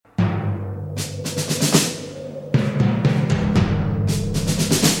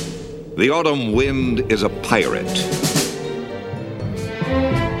The autumn wind is a pirate.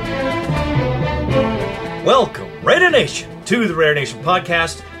 Welcome, Raider Nation, to the Raider Nation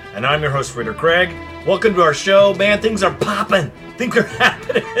podcast, and I'm your host, Raider Craig. Welcome to our show. Man, things are popping. Things are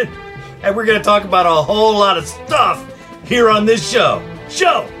happening. And we're going to talk about a whole lot of stuff here on this show.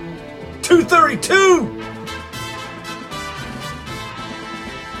 Show 232.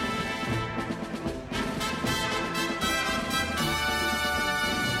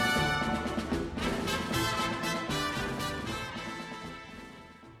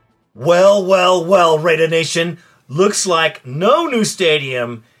 Well, Raider Nation. Looks like no new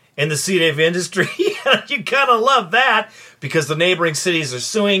stadium in the CDF industry. You gotta love that, because the neighboring cities are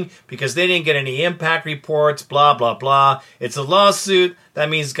suing because they didn't get any impact reports, blah, blah, blah. It's a lawsuit. That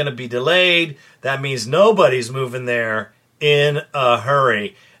means it's gonna be delayed. That means nobody's moving there in a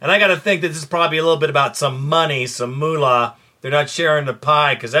hurry. And I gotta think that this is probably a little bit about some money, some moolah. They're not sharing the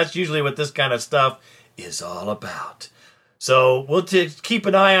pie, because that's usually what this kind of stuff is all about. So we'll keep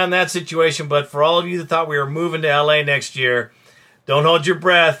an eye on that situation. But for all of you that thought we were moving to LA next year, don't hold your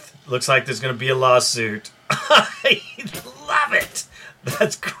breath. Looks like there's going to be a lawsuit. I love it.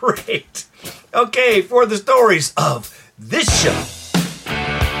 That's great. Okay, for the stories of this show.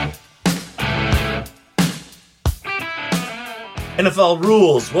 NFL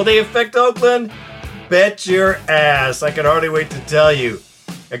rules. Will they affect Oakland? Bet your ass. I can hardly wait to tell you.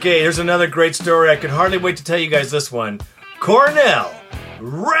 Okay, here's another great story. I could hardly wait to tell you guys this one. Cornell,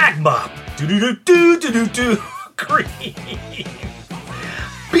 rag mop, Green,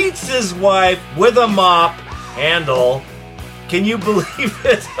 beats his wife with a mop handle. Can you believe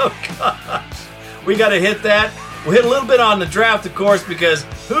it? Oh gosh. We gotta hit that. We'll hit a little bit on the draft, of course, because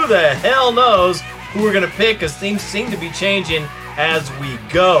who the hell knows who we're gonna pick, because things seem to be changing as we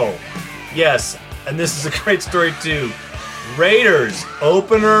go. Yes, and this is a great story too. Raiders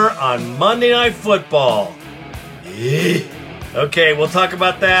opener on Monday Night Football. Okay, we'll talk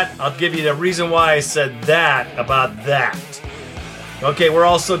about that. I'll give you the reason why I said that about that. Okay, we're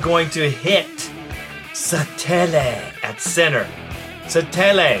also going to hit Satele at center.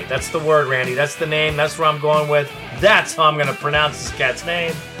 Satele, that's the word, Randy. That's the name. That's where I'm going with. That's how I'm going to pronounce this cat's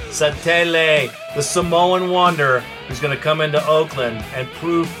name. Satele, the Samoan wonder who's going to come into Oakland and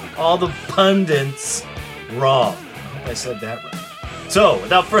prove all the pundits wrong. I hope I said that right. So,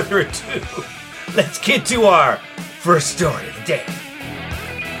 without further ado, let's get to our first story of the day.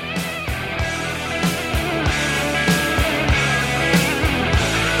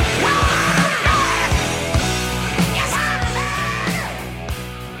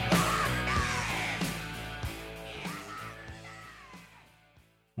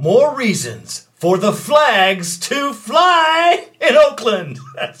 More reasons for the flags to fly in Oakland.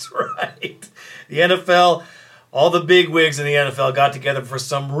 That's right. The NFL, all the bigwigs in the NFL got together for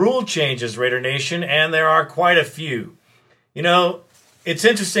some rule changes, Raider Nation, and there are quite a few. You know, it's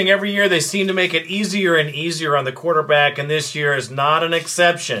interesting. Every year they seem to make it easier and easier on the quarterback, and this year is not an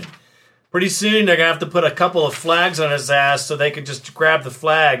exception. Pretty soon they're going to have to put a couple of flags on his ass so they can just grab the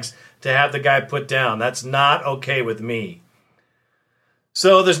flags to have the guy put down. That's not okay with me.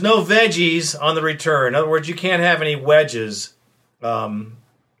 So there's no veggies on the return. In other words, you can't have any wedges.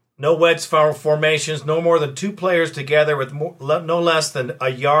 No wedge formations, no more than two players together with no less than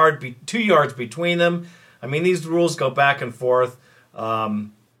 2 yards between them. I mean, these rules go back and forth.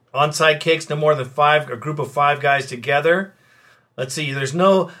 Onside kicks, no more than a group of 5 guys together. Let's see, there's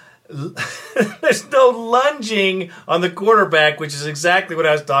no lunging on the quarterback, which is exactly what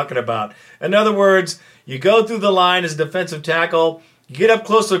I was talking about. In other words, you go through the line as a defensive tackle, you get up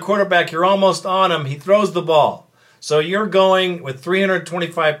close to the quarterback, you're almost on him, he throws the ball. So you're going with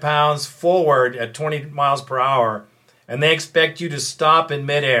 325 pounds forward at 20 miles per hour, and they expect you to stop in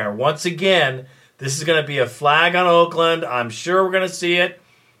midair. Once again, this is going to be a flag on Oakland. I'm sure we're going to see it,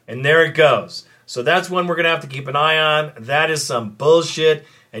 and there it goes. So that's one we're going to have to keep an eye on. That is some bullshit,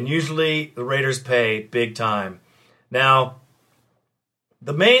 and usually the Raiders pay big time. Now,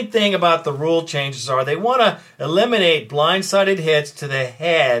 the main thing about the rule changes are they want to eliminate blindsided hits to the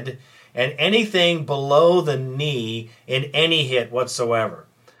head and anything below the knee in any hit whatsoever.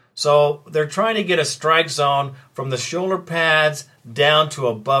 So they're trying to get a strike zone from the shoulder pads down to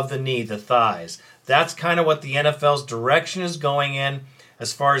above the knee, the thighs. That's kind of what the NFL's direction is going in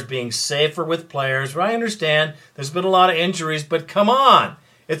as far as being safer with players. But I understand there's been a lot of injuries, but come on.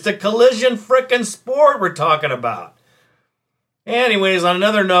 It's a collision frickin' sport we're talking about. Anyways, on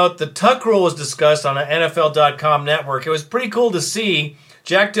another note, the tuck rule was discussed on the NFL.com network. It was pretty cool to see.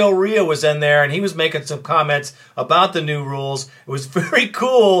 Jack Del Rio was in there, and he was making some comments about the new rules. It was very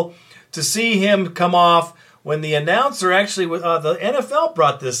cool to see him come off when the announcer actually, the NFL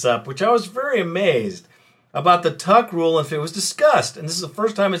brought this up, which I was very amazed about the tuck rule if it was discussed. And this is the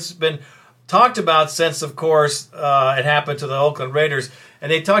first time it's been talked about since, of course, it happened to the Oakland Raiders.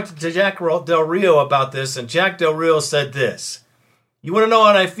 And they talked to Jack Del Rio about this, and Jack Del Rio said this. You want to know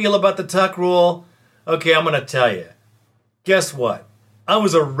what I feel about the tuck rule? Okay, I'm going to tell you. Guess what? I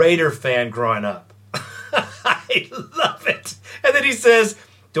was a Raider fan growing up. I love it. And then he says,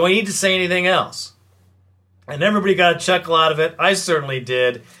 do I need to say anything else? And everybody got a chuckle out of it. I certainly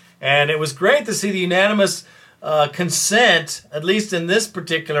did. And it was great to see the unanimous consent, at least in this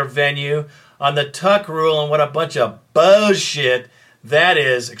particular venue, on the tuck rule and what a bunch of bullshit that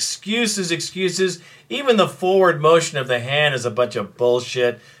is. Excuses. Even the forward motion of the hand is a bunch of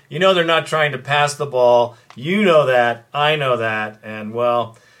bullshit. You know they're not trying to pass the ball. You know that. I know that. And,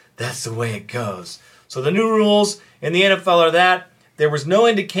 well, that's the way it goes. So the new rules in the NFL are that. There was no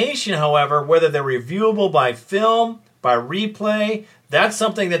indication, however, whether they're reviewable by film, by replay. That's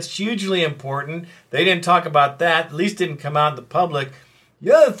something that's hugely important. They didn't talk about that, at least didn't come out in the public.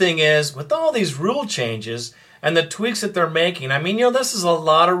 The other thing is, with all these rule changes and the tweaks that they're making, I mean, this is a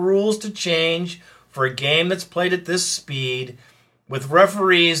lot of rules to change for a game that's played at this speed with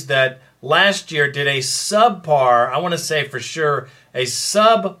referees that last year did a subpar, I want to say for sure, a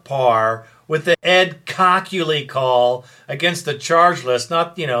subpar with the Ed Cockley call against the charge list.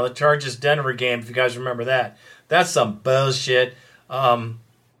 Not, the Chargers Denver game, if you guys remember that. That's some bullshit. And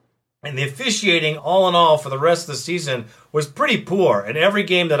the officiating, all in all, for the rest of the season was pretty poor. In every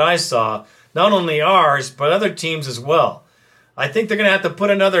game that I saw, not only ours, but other teams as well. I think they're going to have to put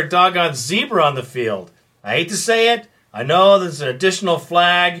another doggone zebra on the field. I hate to say it. I know there's an additional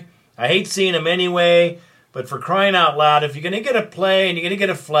flag. I hate seeing them anyway. But for crying out loud, if you're going to get a play and you're going to get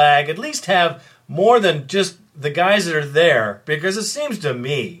a flag, at least have more than just the guys that are there. Because it seems to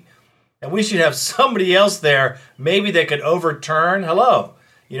me, and we should have somebody else there, maybe they could overturn. Hello.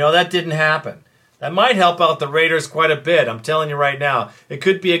 That didn't happen. That might help out the Raiders quite a bit. I'm telling you right now. It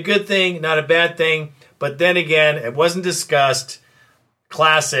could be a good thing, not a bad thing. But then again, it wasn't discussed.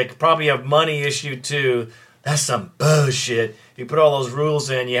 Classic. Probably a money issue too. That's some bullshit. You put all those rules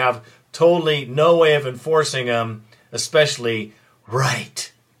in, you have totally no way of enforcing them, especially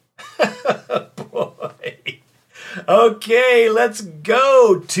right. Boy. Okay, let's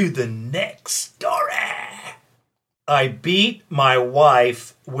go to the next story. I beat my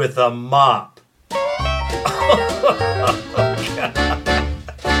wife with a mop.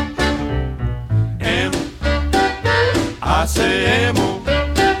 I say M-O,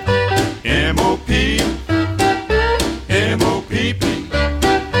 M-O-P, M-O-P-P,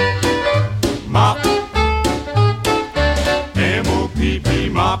 mop, M-O-P-P,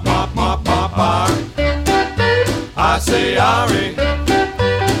 mop, mop, mop, mop, I say R-A,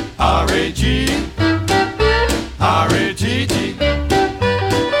 R-A-G, R-A-G-G,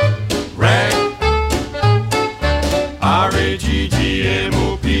 rag, R-A-G-G,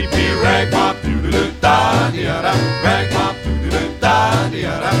 M-O-P-P, rag, mop, doo-doo-doo-da-dee-da, rag, mop,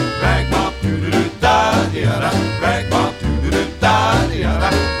 doo-doo-doo-da-dee-da, rag, mop, doo-doo-doo-da-dee-da, rag, mop, doo-doo-doo-da-dee-da,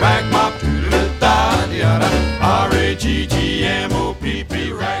 rag, mop, doo-doo-doo-da-dee-da, R-A-G-G-M-O-P-P,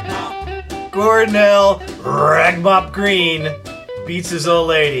 rag, mop. Cornell Ragmop Green beats his old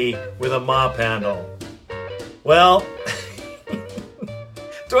lady with a mop handle. Well,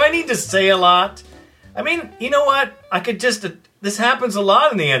 do I need to say a lot? I mean, you know what? This happens a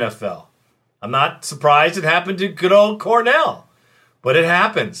lot in the NFL. I'm not surprised it happened to good old Cornell, but it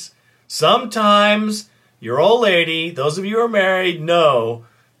happens. Sometimes your old lady, those of you who are married, know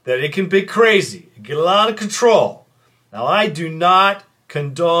that it can be crazy. It can get a lot of control. Now, I do not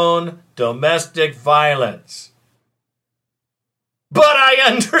condone domestic violence, but I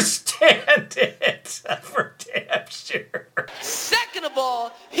understand it for damn sure. Second of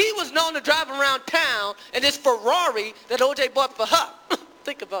all, he was known to drive around town in this Ferrari that OJ bought for her.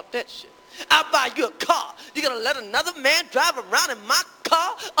 Think about that shit. I'll buy you a car. You gonna let another man drive around in my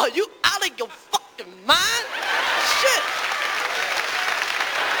car? Are you out of your fucking mind? Shit.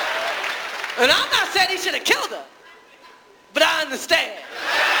 And I'm not saying he should have killed her, but I understand.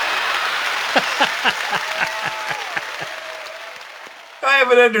 I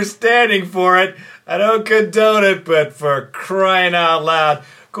have an understanding for it. I don't condone it, but for crying out loud,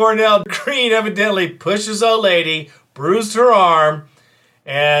 Cornell Green evidently pushed his old lady, bruised her arm,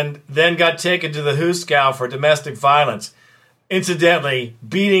 and then got taken to the Hooskow for domestic violence. Incidentally,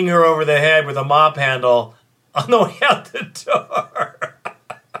 beating her over the head with a mop handle on the way out the door.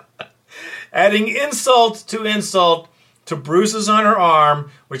 Adding insult to bruises on her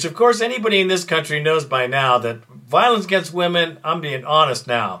arm, which of course anybody in this country knows by now that violence against women, I'm being honest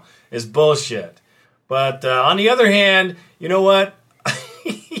now, is bullshit. But on the other hand, you know what?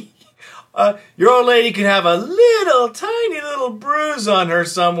 Your old lady could have a tiny little bruise on her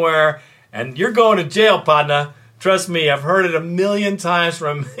somewhere, and you're going to jail, partner. Trust me, I've heard it a million times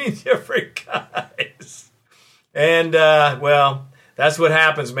from a million different guys. And, well, that's what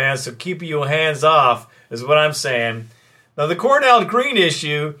happens, man. So keep your hands off is what I'm saying. Now, the Cornell Green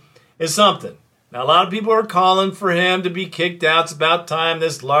issue is something. Now, a lot of people are calling for him to be kicked out. It's about time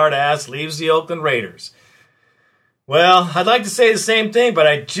this lard ass leaves the Oakland Raiders. Well, I'd like to say the same thing, but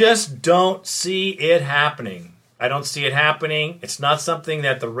I just don't see it happening. I don't see it happening. It's not something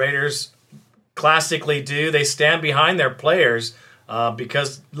that the Raiders classically do. They stand behind their players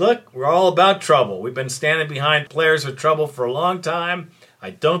because, look, we're all about trouble. We've been standing behind players with trouble for a long time.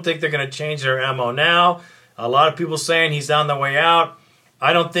 I don't think they're going to change their MO now. A lot of people saying he's on the way out.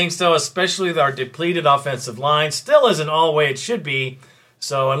 I don't think so, especially with our depleted offensive line. Still isn't all the way it should be.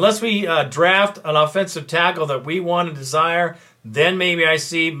 So unless we draft an offensive tackle that we want and desire, then maybe I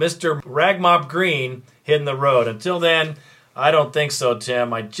see Mr. Ragmop Green hitting the road. Until then, I don't think so,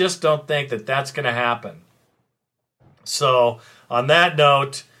 Tim. I just don't think that that's going to happen. So on that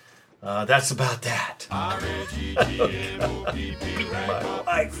note, that's about that. Beat my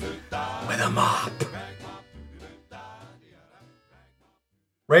wife with a mop.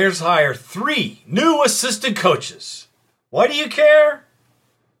 Raiders hire 3 new assistant coaches. Why do you care?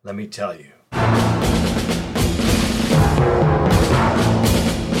 Let me tell you.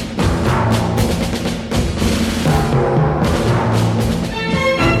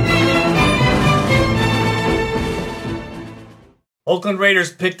 Oakland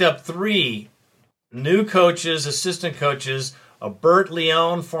Raiders picked up 3 new coaches, assistant coaches, Bert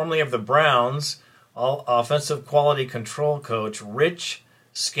Leone, formerly of the Browns, offensive quality control coach, Rich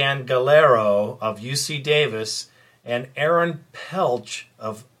Scangalero of UC Davis, and Aaron Pelch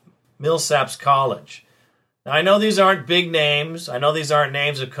of Millsaps College. Now, I know these aren't big names. I know these aren't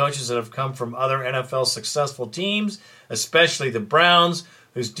names of coaches that have come from other NFL successful teams, especially the Browns,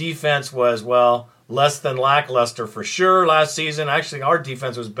 whose defense was, well, less than lackluster for sure last season. Actually, our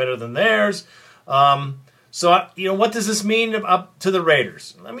defense was better than theirs. So, what does this mean up to the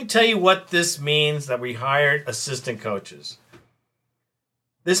Raiders? Let me tell you what this means that we hired assistant coaches.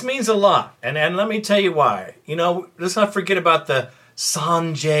 This means a lot, and let me tell you why. Let's not forget about the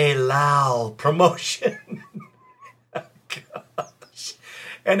Sanjay Lal promotion. Gosh.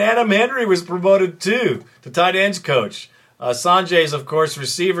 And Adam Henry was promoted too to tight ends coach. Sanjay is, of course,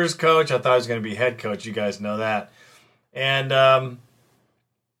 receivers coach. I thought he was going to be head coach. You guys know that. And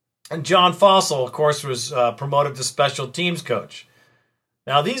John Fossil, of course, was promoted to special teams coach.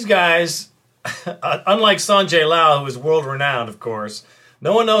 Now, these guys, unlike Sanjay Lal, who is world-renowned, of course,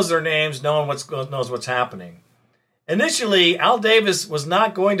 no one knows their names. No one knows what's happening. Initially, Al Davis was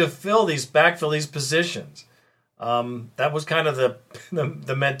not going to backfill these positions. That was kind of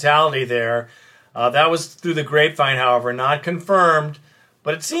the mentality there. That was through the grapevine, however, not confirmed.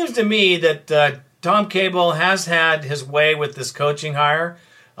 But it seems to me that Tom Cable has had his way with this coaching hire.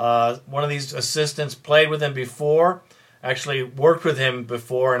 One of these assistants played with him before, actually worked with him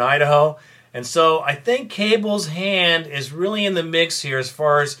before in Idaho. And so I think Cable's hand is really in the mix here as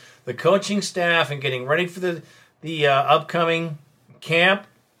far as the coaching staff and getting ready for the upcoming camp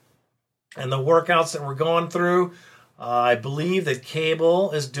and the workouts that we're going through. I believe that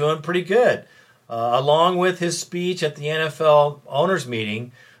Cable is doing pretty good. Along with his speech at the NFL owners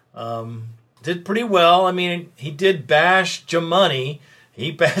meeting, did pretty well. I mean, he did bash Jimani.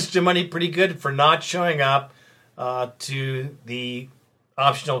 He bashed Jimani pretty good for not showing up to the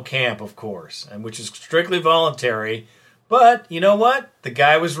optional camp, of course, and which is strictly voluntary. But you know what? The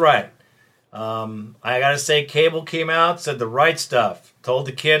guy was right. I got to say, Cable came out, said the right stuff, told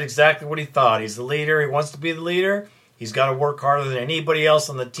the kid exactly what he thought. He's the leader. He wants to be the leader. He's got to work harder than anybody else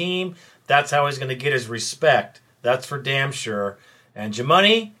on the team. That's how he's going to get his respect. That's for damn sure. And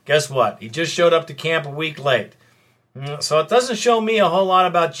Jimani, guess what? He just showed up to camp a week late. So it doesn't show me a whole lot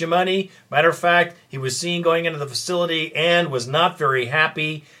about Jimani. Matter of fact, he was seen going into the facility and was not very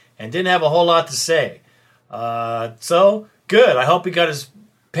happy and didn't have a whole lot to say. So, good. I hope he got his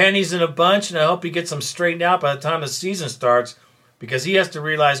pennies in a bunch, and I hope he gets them straightened out by the time the season starts, because he has to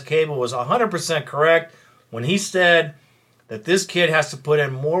realize Cable was 100% correct when he said that this kid has to put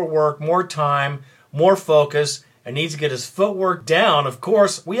in more work, more time, more focus, and needs to get his footwork down. Of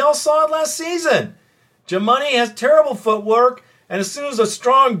course, we all saw it last season. Jimani has terrible footwork, and as soon as a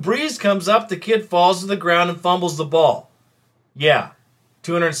strong breeze comes up, the kid falls to the ground and fumbles the ball. Yeah,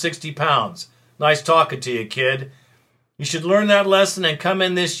 260 pounds. Nice talking to you, kid. You should learn that lesson and come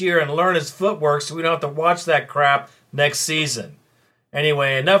in this year and learn his footwork so we don't have to watch that crap next season.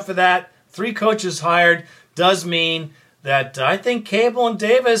 Anyway, enough of that. 3 coaches hired does mean that I think Cable and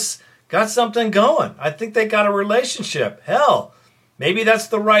Davis got something going. I think they got a relationship. Hell, maybe that's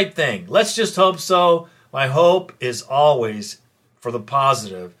the right thing. Let's just hope so. My hope is always for the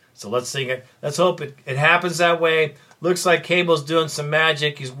positive. So let's sing it. Let's hope it happens that way. Looks like Cable's doing some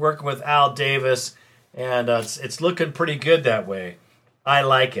magic. He's working with Al Davis, and it's looking pretty good that way. I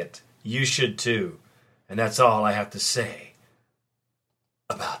like it. You should too. And that's all I have to say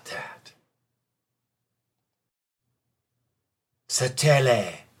about that.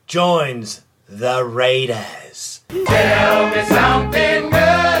 Satele joins the Raiders. Tell me something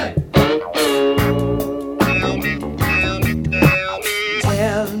good.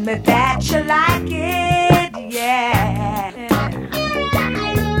 Tell me that you like it, yeah.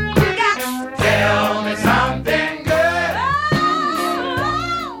 Tell me something good.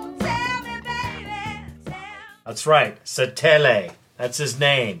 Oh, tell me, baby. That's right, Satele. That's his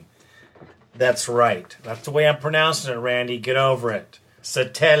name. That's right. That's the way I'm pronouncing it, Randy. Get over it.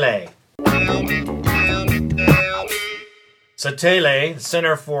 Satele. Satele, the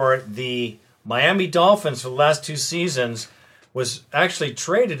center for the Miami Dolphins for the last 2 seasons, was actually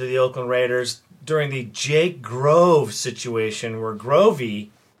traded to the Oakland Raiders during the Jake Grove situation where Grovey,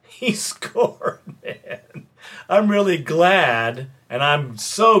 he scored, man. I'm really glad, and I'm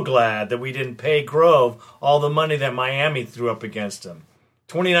so glad that we didn't pay Grove all the money that Miami threw up against him.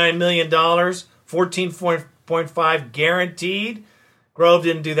 $29 million, 14.5 guaranteed. Grove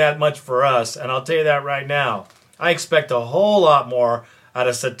didn't do that much for us, and I'll tell you that right now. I expect a whole lot more out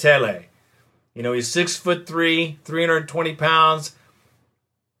of Satele. You know, he's 6'3", 320 pounds,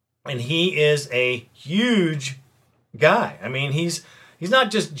 and he is a huge guy. I mean, he's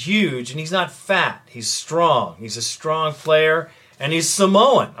not just huge, and he's not fat. He's strong. He's a strong player, and he's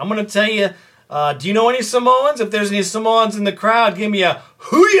Samoan. I'm going to tell you, do you know any Samoans? If there's any Samoans in the crowd, give me a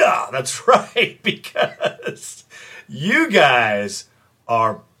hooyah. That's right, because you guys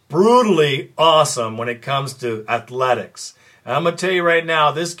are brutally awesome when it comes to athletics. And I'm going to tell you right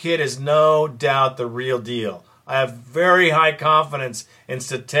now, this kid is no doubt the real deal. I have very high confidence in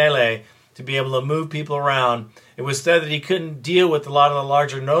Satele to be able to move people around. It was said that he couldn't deal with a lot of the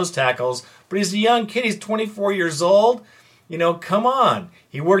larger nose tackles, but he's a young kid. He's 24 years old. You know, come on.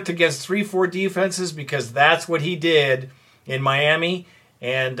 He worked against 3-4 defenses because that's what he did in Miami.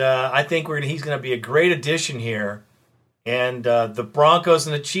 And I think he's going to be a great addition here. And the Broncos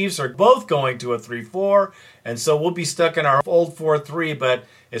and the Chiefs are both going to a 3-4. And so we'll be stuck in our old 4-3. But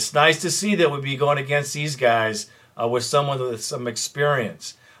it's nice to see that we'll be going against these guys with someone with some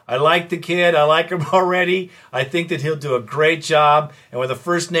experience. I like the kid. I like him already. I think that he'll do a great job. And with a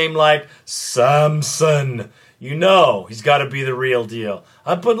first name like Samson, you know he's got to be the real deal.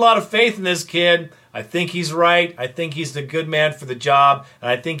 I'm putting a lot of faith in this kid. I think he's right. I think he's the good man for the job. And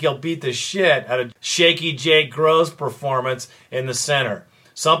I think he'll beat the shit out of shaky Jake Grove's performance in the center.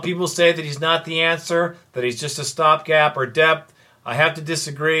 Some people say that he's not the answer, that he's just a stopgap or depth. I have to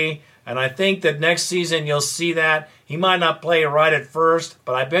disagree. And I think that next season you'll see that. He might not play right at first,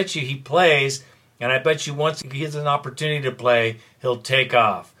 but I bet you he plays. And I bet you once he gets an opportunity to play, he'll take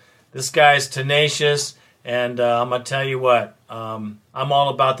off. This guy's tenacious. And I'm going to tell you what, I'm all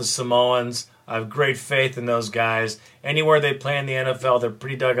about the Samoans. I have great faith in those guys. Anywhere they play in the NFL, they're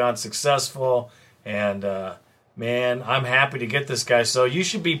pretty doggone successful. And, man, I'm happy to get this guy. So you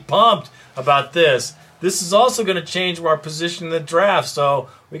should be pumped about this. This is also going to change our position in the draft. So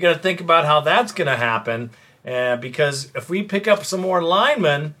we got to think about how that's going to happen. Because if we pick up some more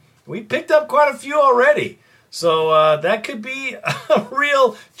linemen, we picked up quite a few already. So that could be a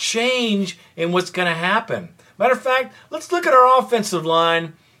real change in what's going to happen. Matter of fact, let's look at our offensive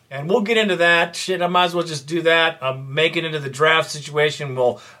line, and we'll get into that. Shit, I might as well just do that. Make it into the draft situation.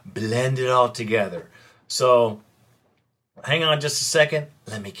 We'll blend it all together. So hang on just a second.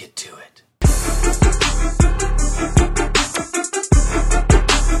 Let me get to it.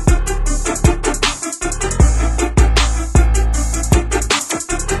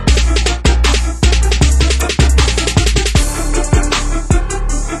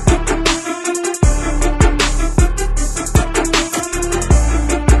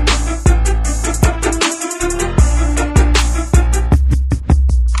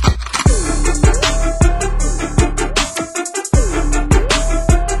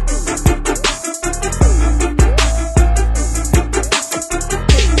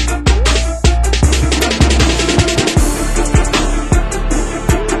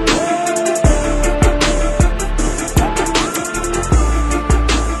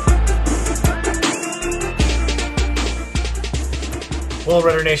 Well,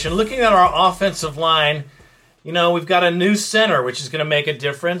 Raider Nation, looking at our offensive line, you know, we've got a new center, which is going to make a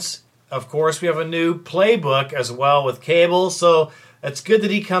difference. of course, we have a new playbook as well with Cable. So it's good that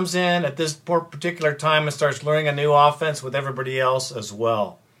he comes in at this particular time and starts learning a new offense with everybody else as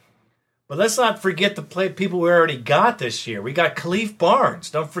well. But let's not forget the people we already got this year. We got Khalif Barnes,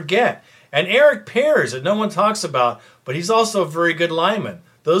 don't forget. And Eric Pears that no one talks about, but he's also a very good lineman.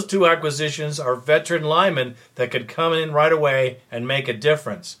 Those two acquisitions are veteran linemen that could come in right away and make a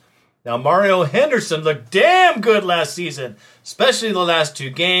difference. Now, Mario Henderson looked damn good last season, especially the last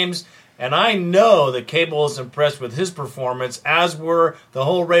 2 games. And I know that Cable is impressed with his performance, as were the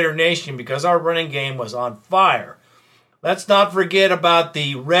whole Raider Nation, because our running game was on fire. Let's not forget about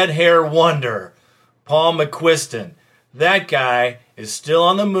the red hair wonder, Paul McQuiston. That guy is still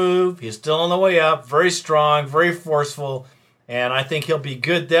on the move. He's still on the way up. Very strong, very forceful. And I think he'll be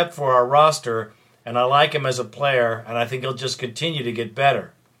good depth for our roster. And I like him as a player. And I think he'll just continue to get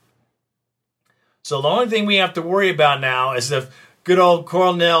better. So the only thing we have to worry about now is if good old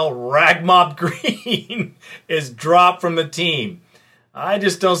Cornell Ragmop Green is dropped from the team. I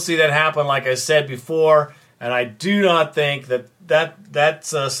just don't see that happen, like I said before. And I do not think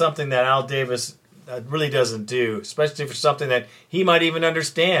that's something that Al Davis really doesn't do, especially for something that he might even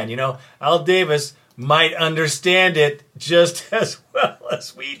understand. You know, Al Davis might understand it just as well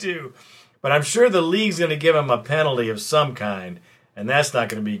as we do. But I'm sure the league's going to give him a penalty of some kind, and that's not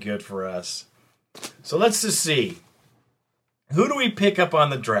going to be good for us. So let's just see. Who do we pick up on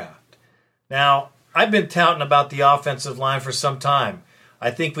the draft? Now, I've been touting about the offensive line for some time. I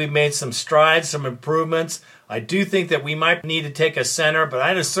think we've made some strides, some improvements. I do think that we might need to take a center, but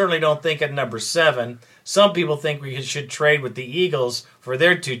I certainly don't think at number 7. Some people think we should trade with the Eagles for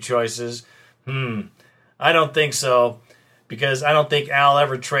their 2 choices. I don't think so, because I don't think Al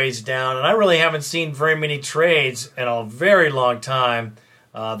ever trades down, and I really haven't seen very many trades in a very long time.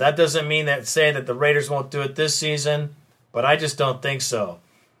 That doesn't mean say that the Raiders won't do it this season, but I just don't think so.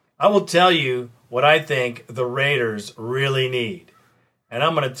 I will tell you what I think the Raiders really need. And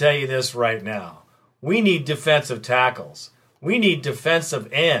I'm going to tell you this right now. We need defensive tackles. We need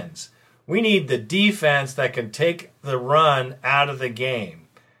defensive ends. We need the defense that can take the run out of the game.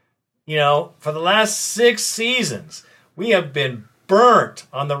 You know, for the last 6 seasons, we have been burnt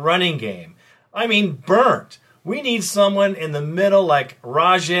on the running game. I mean, burnt. We need someone in the middle like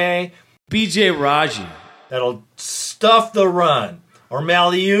B.J. Raji, that'll stuff the run, or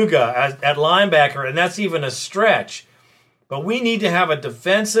Maliuga at linebacker, and that's even a stretch. But we need to have a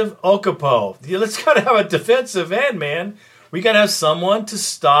defensive Okapo. Let's got to have a defensive end, man. We got to have someone to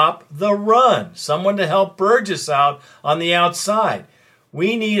stop the run, someone to help Burgess out on the outside.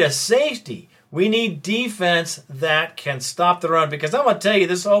 We need a safety. We need defense that can stop the run. Because I'm going to tell you,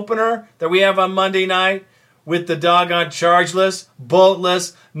 this opener that we have on Monday night with the doggone chargeless,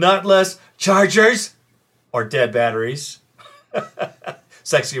 boltless, nutless Chargers, or dead batteries.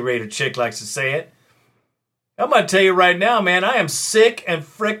 Sexy Raider chick likes to say it. I'm going to tell you right now, man, I am sick and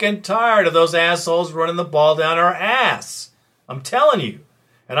frickin' tired of those assholes running the ball down our ass. I'm telling you.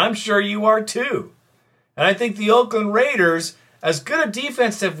 And I'm sure you are too. And I think the Oakland Raiders, as good a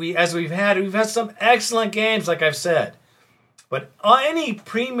defense as we've had some excellent games, like I've said. But any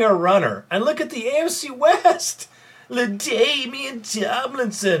premier runner, and look at the AFC West, LaDainian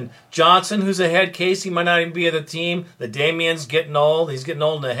Tomlinson. Johnson, who's a head case, he might not even be of the team. LaDainian's getting old. He's getting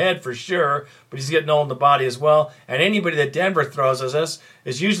old in the head for sure, but he's getting old in the body as well. And anybody that Denver throws at us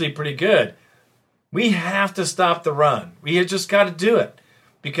is usually pretty good. We have to stop the run. We have just got to do it,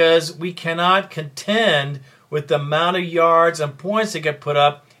 because we cannot contend with the amount of yards and points that get put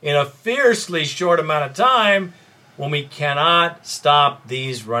up in a fiercely short amount of time when we cannot stop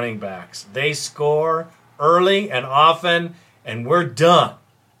these running backs. They score early and often, and we're done.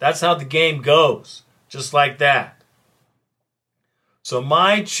 That's how the game goes, just like that. So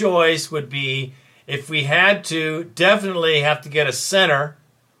my choice would be, if we had to, definitely have to get a center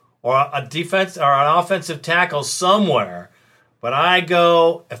or a defense or an offensive tackle somewhere. But I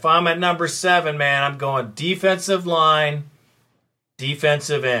go, if I'm at number 7, man, I'm going defensive line,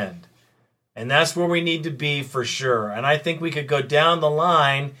 defensive end. And that's where we need to be for sure. And I think we could go down the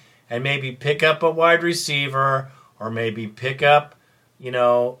line and maybe pick up a wide receiver, or maybe pick up,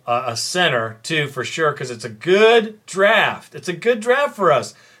 a center too, for sure, because it's a good draft. It's a good draft for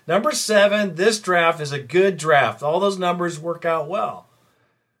us. Number 7, this draft is a good draft. All those numbers work out well.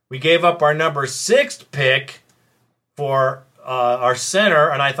 We gave up our number 6 pick for our center,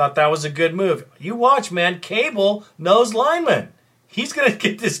 and I thought that was a good move. You watch, man. Cable knows linemen. He's going to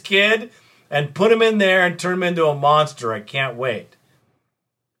get this kid and put him in there and turn him into a monster. I can't wait.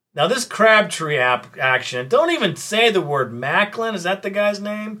 Now, this Crabtree action, don't even say the word Macklin. Is that the guy's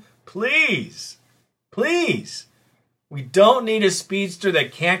name? Please. Please. We don't need a speedster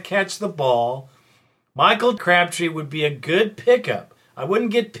that can't catch the ball. Michael Crabtree would be a good pickup. I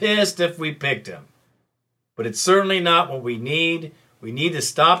wouldn't get pissed if we picked him. But it's certainly not what we need. We need to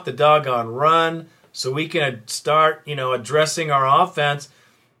stop the doggone run so we can start, addressing our offense.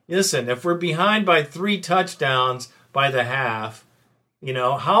 Listen, if we're behind by 3 touchdowns by the half,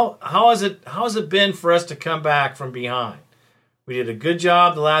 how has it been for us to come back from behind? We did a good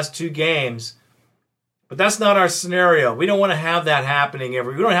job the last 2 games, but that's not our scenario. We don't want to have that happening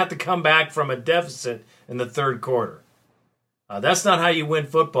we don't have to come back from a deficit in the third quarter. That's not how you win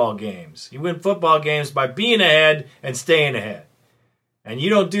football games. You win football games by being ahead and staying ahead. And you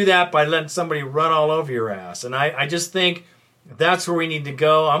don't do that by letting somebody run all over your ass. And I just think that's where we need to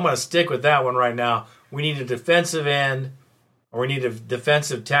go. I'm going to stick with that one right now. We need a defensive end, or we need a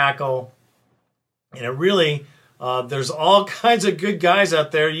defensive tackle. And it really, there's all kinds of good guys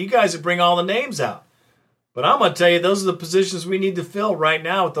out there. You guys would bring all the names out. But I'm going to tell you, those are the positions we need to fill right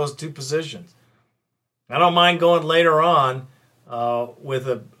now with those 2 positions. I don't mind going later on with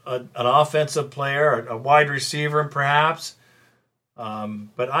an offensive player, a wide receiver perhaps.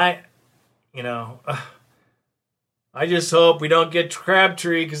 But I just hope we don't get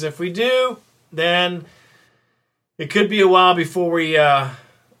Crabtree, because if we do, then it could be a while before we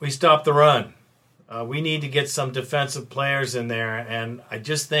stop the run. We need to get some defensive players in there, and I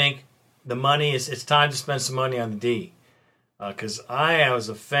just think it's time to spend some money on the D. Because I, as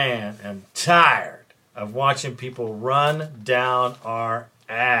a fan, am tired of watching people run down our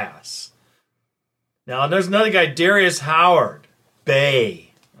ass. Now, there's another guy, Darius Howard,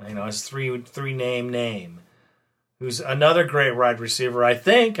 Bay, his three name, who's another great wide receiver. I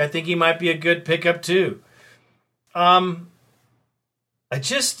think he might be a good pickup too. I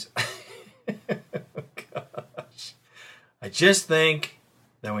just think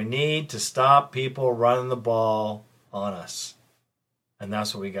that we need to stop people running the ball on us. And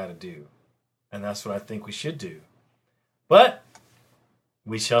that's what we got to do. And that's what I think we should do. But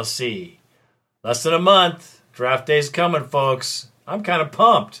we shall see. Less than a month. Draft day's coming, folks. I'm kind of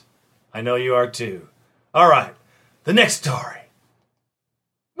pumped. I know you are too. All right. The next story.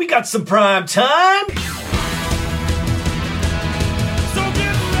 We got some prime time. So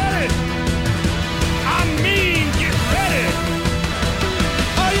get ready. I mean, get ready.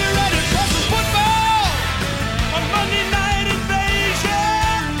 Are you ready for some football? A Monday night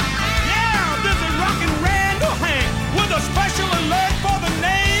invasion. Yeah, this is Rockin' Randall Hank with a special alert for the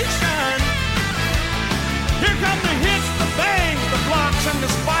nation. Here come the hits, the bangs, the blocks, and the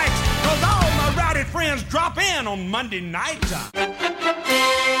spikes. 'Cause all my rowdy friends drop in on Monday night.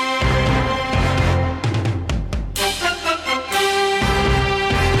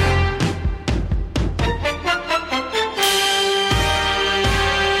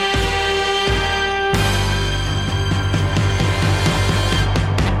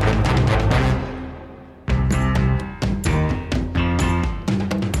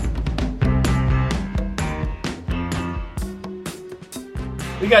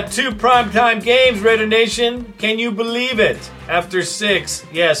 We got 2 primetime games, Raider Nation. Can you believe it? After 6,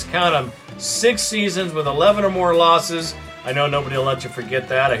 yes, count them, 6 seasons with 11 or more losses. I know nobody will let you forget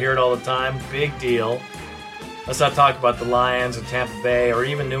that. I hear it all the time. Big deal. Let's not talk about the Lions or Tampa Bay or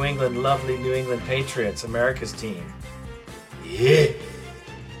even New England, lovely New England Patriots, America's team. Yeah.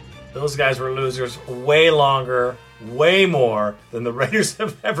 Those guys were losers way longer, way more than the Raiders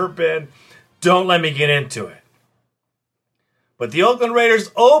have ever been. Don't let me get into it. But the Oakland Raiders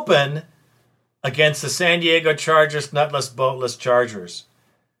open against the San Diego Chargers, nutless, boatless Chargers.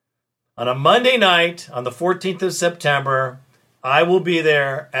 On a Monday night, on the 14th of September, I will be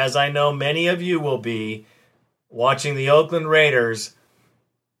there, as I know many of you will be, watching the Oakland Raiders.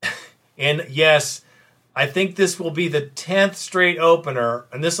 And yes, I think this will be the 10th straight opener,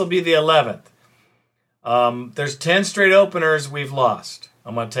 and this will be the 11th. There's 10 straight openers we've lost.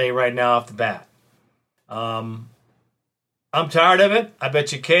 I'm going to tell you right now off the bat. I'm tired of it. I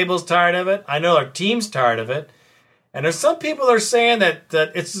bet you Cable's tired of it. I know our team's tired of it. And there's some people that are saying that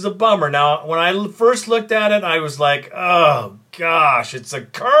it's a bummer. Now, when I first looked at it, I was like, oh, gosh, it's a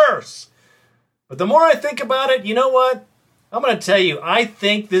curse. But the more I think about it, you know what? I'm going to tell you, I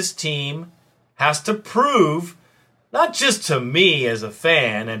think this team has to prove, not just to me as a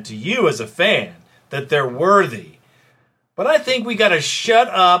fan and to you as a fan, that they're worthy. But I think we got to shut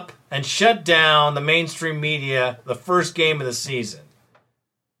up and shut down the mainstream media the first game of the season.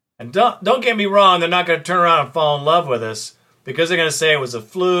 And don't get me wrong, they're not going to turn around and fall in love with us because they're going to say it was a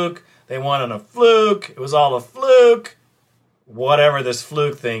fluke, they won on a fluke, it was all a fluke, whatever this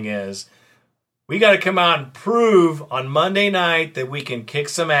fluke thing is. We got to come out and prove on Monday night that we can kick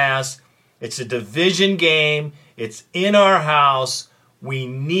some ass. It's a division game. It's in our house. We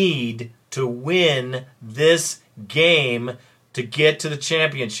need to win this game to get to the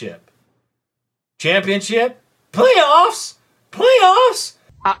championship. Championship? Playoffs? Playoffs?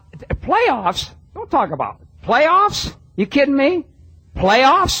 Playoffs? Don't talk about it. Playoffs? You kidding me?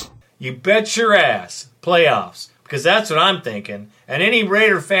 Playoffs? You bet your ass. Playoffs. Because that's what I'm thinking. And any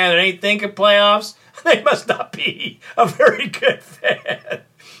Raider fan that ain't thinking playoffs, they must not be a very good fan.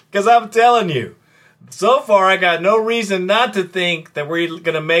 Because I'm telling you, so far I got no reason not to think that we're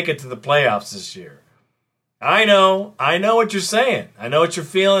going to make it to the playoffs this year. I know what you're saying. I know what you're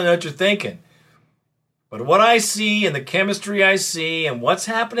feeling, I know what you're thinking. But what I see and the chemistry I see and what's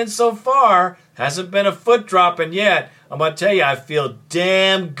happening so far hasn't been a foot dropping yet. I'm going to tell you, I feel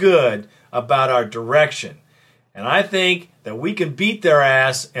damn good about our direction. And I think that we can beat their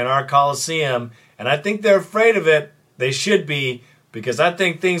ass in our Coliseum. And I think they're afraid of it. They should be, because I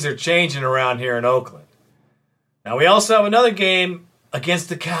think things are changing around here in Oakland. Now, we also have another game against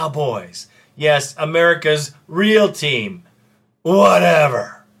the Cowboys. Yes, America's real team.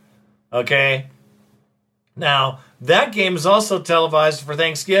 Whatever. Okay? Now, that game is also televised for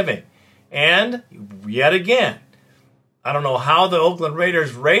Thanksgiving. And, yet again, I don't know how the Oakland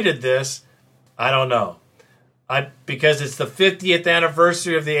Raiders rated this. I don't know. Because it's the 50th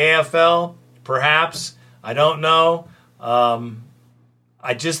anniversary of the AFL, perhaps. I don't know.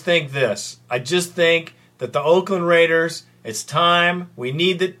 I just think this. I just think that the Oakland Raiders, it's time. We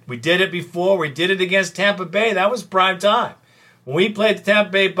need it. We did it before. We did it against Tampa Bay. That was prime time. When we played the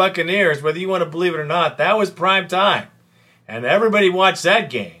Tampa Bay Buccaneers, whether you want to believe it or not, that was prime time. And everybody watched that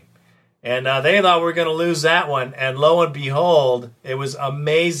game. And they thought we were going to lose that one. And lo and behold, it was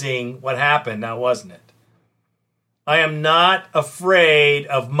amazing what happened now, wasn't it? I am not afraid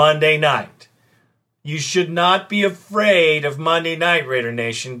of Monday night. You should not be afraid of Monday night, Raider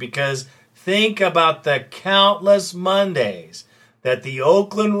Nation, because think about the countless Mondays that the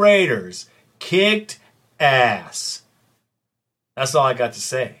Oakland Raiders kicked ass. That's all I got to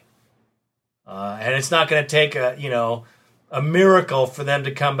say. And it's not going to take a miracle for them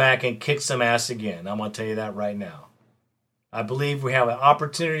to come back and kick some ass again. I'm going to tell you that right now. I believe we have an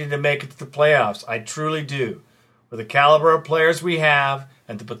opportunity to make it to the playoffs. I truly do. With the caliber of players we have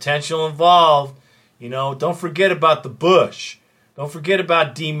and the potential involved, don't forget about the Bush. Don't forget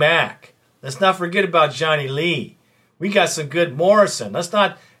about D-Mac. Let's not forget about Johnny Lee. We got some good Morrison.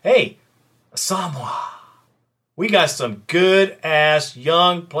 Samoa. We got some good-ass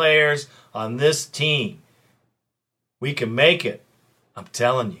young players on this team. We can make it. I'm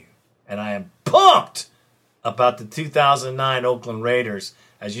telling you. And I am pumped about the 2009 Oakland Raiders,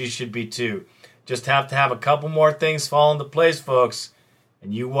 as you should be too. Just have to have a couple more things fall into place, folks,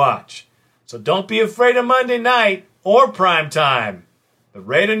 and you watch. So don't be afraid of Monday night or prime time. The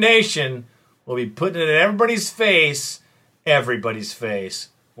Raider Nation will be putting it in everybody's face,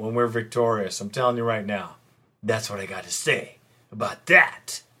 when we're victorious. I'm telling you right now. That's what I got to say about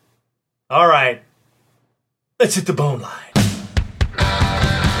that. All right. Let's hit the bone line.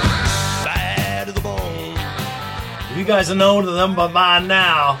 Bad to the bone. You guys know the number by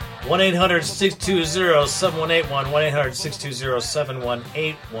now. 1-800-620-7181.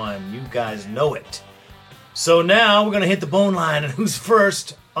 1-800-620-7181. You guys know it. So now we're going to hit the bone line. And who's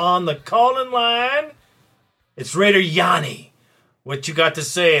first on the calling line? It's Raider Yanni. What you got to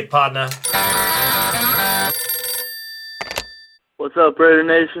say, partner? What's up, Raider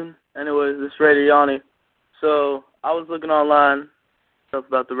Nation? Anyways, this is Raider Yanni. So, I was looking online, stuff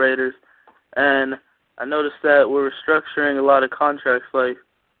about the Raiders, and I noticed that we're restructuring a lot of contracts, like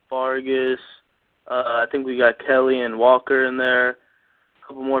Vargas, I think we got Kelly and Walker in there, a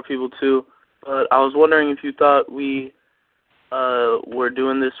couple more people too. But I was wondering if you thought we were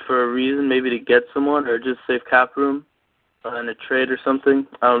doing this for a reason, maybe to get someone, or just save cap room in a trade or something.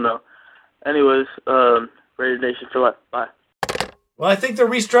 I don't know. Anyways, Raider Nation for life. Bye. Well, I think they're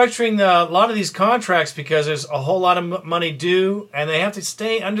restructuring a lot of these contracts because there's a whole lot of money due, and they have to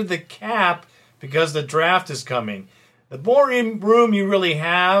stay under the cap because the draft is coming. The more room you really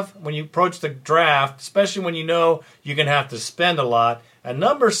have when you approach the draft, especially when you know you're going to have to spend a lot, and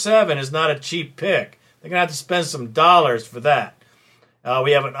number 7 is not a cheap pick. They're going to have to spend some dollars for that.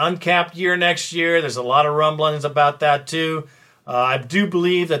 We have an uncapped year next year. There's a lot of rumblings about that, too. I do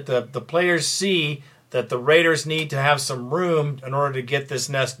believe that the players see that the Raiders need to have some room in order to get this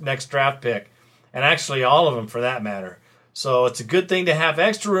next draft pick, and actually all of them for that matter. So it's a good thing to have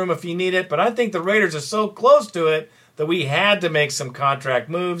extra room if you need it, but I think the Raiders are so close to it that we had to make some contract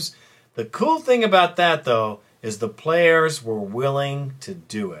moves. The cool thing about that, though, is the players were willing to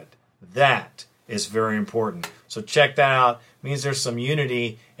do it. That is very important. So check that out. It means there's some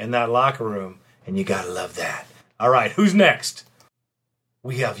unity in that locker room, and you got to love that. All right, who's next?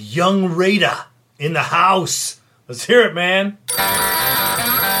 We have Young Raider in the house. Let's hear it, man.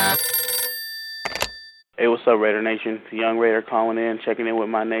 Hey, what's up, Raider Nation? It's Young Raider calling in, checking in with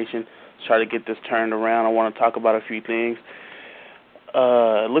my nation. Try to get this turned around. I want to talk about a few things.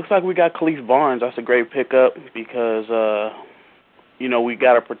 It looks like we got Khalif Barnes. That's a great pickup because, we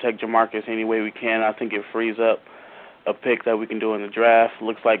got to protect Jamarcus any way we can. I think it frees up a pick that we can do in the draft.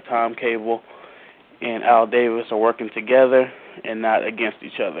 Looks like Tom Cable and Al Davis are working together and not against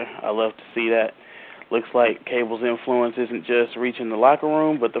each other. I love to see that. Looks like Cable's influence isn't just reaching the locker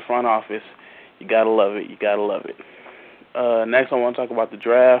room, but the front office. You got to love it. You got to love it. Next, I want to talk about the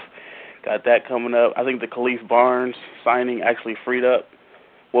draft. Got that coming up. I think the Khalif Barnes signing actually freed up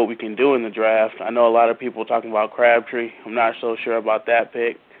what we can do in the draft. I know a lot of people talking about Crabtree. I'm not so sure about that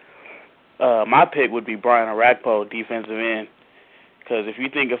pick. My pick would be Brian Arakpo, defensive end. Because if you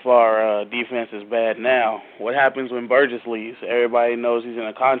think if our defense is bad now, what happens when Burgess leaves? Everybody knows he's in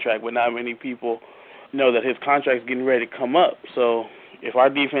a contract, but not many people know that his contract's getting ready to come up. So if our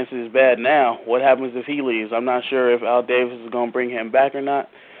defense is bad now, what happens if he leaves? I'm not sure if Al Davis is going to bring him back or not.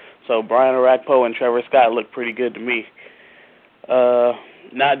 So Brian Arakpo and Trevor Scott look pretty good to me.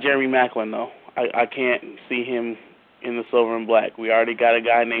 Not Jeremy Maclin, though. I can't see him in the silver and black. We already got a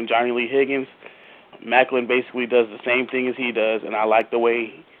guy named Johnny Lee Higgins. Maclin basically does the same thing as he does, and I like the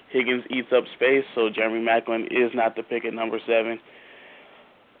way Higgins eats up space, so Jeremy Maclin is not the pick at number 7.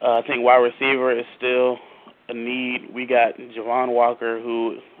 I think wide receiver is still a need. We got Javon Walker,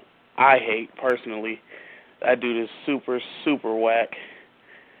 who I hate personally. That dude is super, super whack.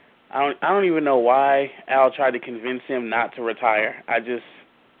 I don't even know why Al tried to convince him not to retire. I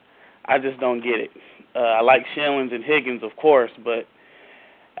just don't get it. I like Shillings and Higgins, of course, but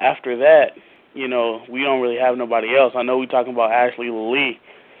after that, we don't really have nobody else. I know we're talking about Ashley Lee.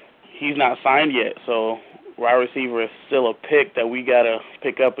 He's not signed yet, so wide receiver is still a pick that we got to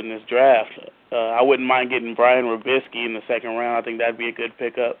pick up in this draft. I wouldn't mind getting Brian Robisky in the second round. I think that'd be a good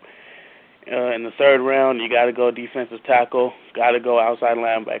pickup. In the third round, you got to go defensive tackle, got to go outside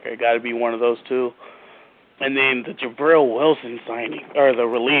linebacker. Got to be one of those two. And then the Jabril Wilson signing, or the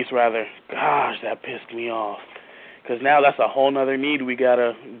release, rather. Gosh, that pissed me off. Because now that's a whole nother need we got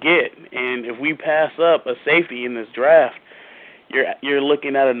to get. And if we pass up a safety in this draft, you're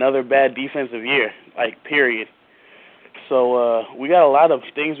looking at another bad defensive year, period. So we got a lot of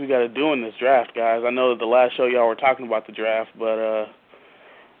things we got to do in this draft, guys. I know that the last show y'all were talking about the draft, but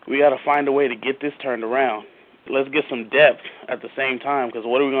we got to find a way to get this turned around. Let's get some depth at the same time, because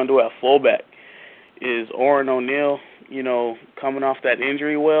what are we going to do at fullback? Is Orrin O'Neal, coming off that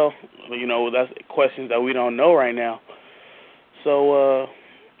injury well? That's questions that we don't know right now. So,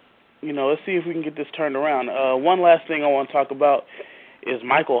 let's see if we can get this turned around. One last thing I want to talk about is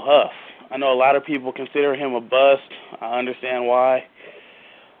Michael Huff. I know a lot of people consider him a bust. I understand why.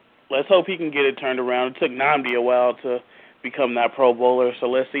 Let's hope he can get it turned around. It took Nnamdi a while to become that Pro Bowler, so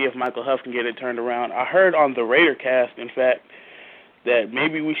let's see if Michael Huff can get it turned around. I heard on the Raidercast, in fact, that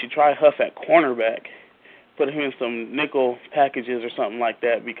maybe we should try Huff at cornerback, put him in some nickel packages or something like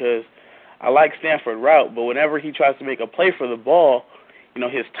that, because I like Stanford route, but whenever he tries to make a play for the ball,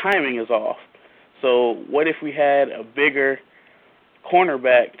 his timing is off. So what if we had a bigger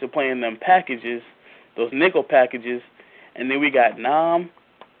cornerback to play in them packages, those nickel packages, and then we got Nam,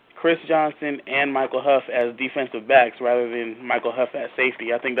 Chris Johnson, and Michael Huff as defensive backs rather than Michael Huff at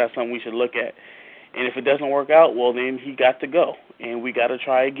safety? I think that's something we should look at. And if it doesn't work out, well, then he got to go, and we got to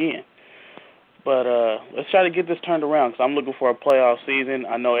try again. But let's try to get this turned around, because I'm looking for a playoff season.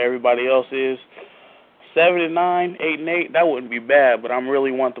 I know everybody else is. 7-9, 8-8, that wouldn't be bad, but I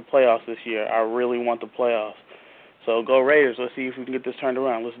really want the playoffs this year. I really want the playoffs. So go Raiders. Let's see if we can get this turned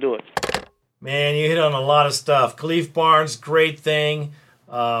around. Let's do it. Man, you hit on a lot of stuff. Khalif Barnes, great thing.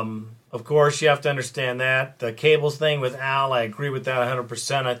 Of course, you have to understand that. The Cables thing with Al, I agree with that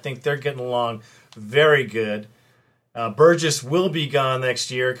 100%. I think they're getting along very good. Burgess will be gone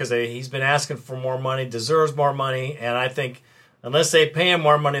next year because he's been asking for more money, deserves more money, and I think unless they pay him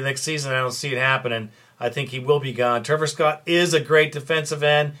more money next season, I don't see it happening. I think he will be gone. Trevor Scott is a great defensive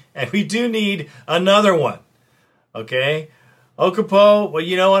end, and we do need another one. Okay? Okapo, well,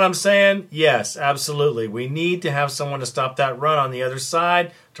 you know what I'm saying? Yes, absolutely. We need to have someone to stop that run on the other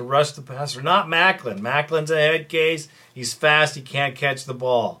side to rush the passer. Not Maclin. Macklin's a head case. He's fast. He can't catch the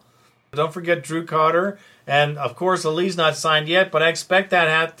ball. Don't forget Drew Carter. And, of course, Ali's not signed yet, but I expect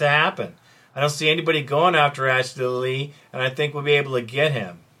that to happen. I don't see anybody going after Ashley Lee, and I think we'll be able to get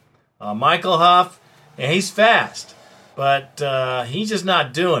him. Michael Huff, and he's fast, but he's just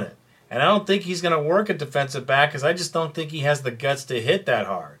not doing it. And I don't think he's going to work at defensive back because I just don't think he has the guts to hit that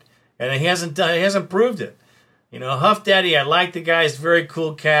hard. And he hasn't proved it. Huff Daddy, I like the guy. He's a very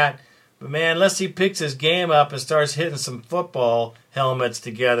cool cat. But, man, unless he picks his game up and starts hitting some football helmets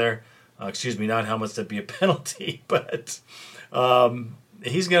together, excuse me, not helmets, that'd be a penalty, but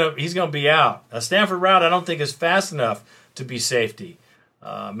he's gonna be out. Stanford Routt, I don't think is fast enough to be safety.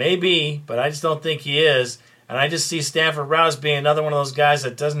 Maybe, but I just don't think he is. And I just see Stanford Routt as being another one of those guys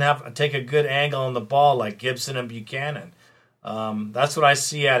that doesn't have to take a good angle on the ball like Gibson and Buchanan. That's what I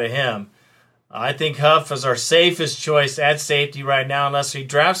see out of him. I think Huff is our safest choice at safety right now, unless we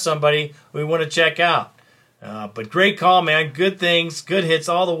draft somebody we want to check out. But great call, man. Good things, good hits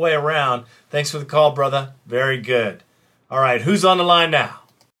all the way around. Thanks for the call, brother. Very good. All right, who's on the line now?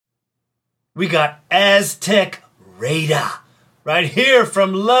 We got Aztec Raider right here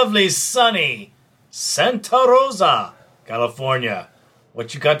from lovely, sunny Santa Rosa, California.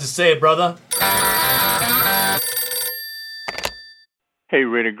 What you got to say, brother? Hey,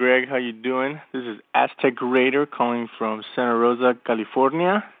 Raider Greg, how you doing? This is Aztec Raider calling from Santa Rosa,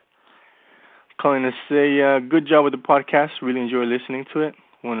 California. Calling to say good job with the podcast. Really enjoy listening to it.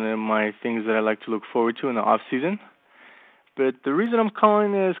 One of my things that I like to look forward to in the off-season. But the reason I'm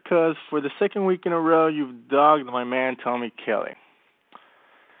calling is because for the second week in a row, you've dogged my man Tommy Kelly.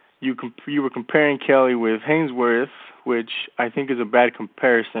 You were comparing Kelly with Hainsworth, which I think is a bad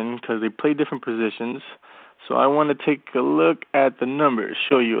comparison because they play different positions. So I want to take a look at the numbers,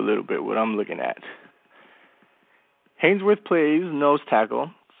 show you a little bit what I'm looking at. Hainsworth plays nose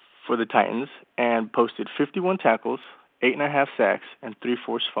tackle for the Titans and posted 51 tackles, 8.5 sacks, and 3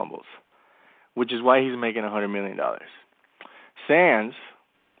 forced fumbles, which is why he's making $100 million. Sands,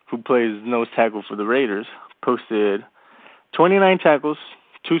 who plays nose tackle for the Raiders, posted 29 tackles,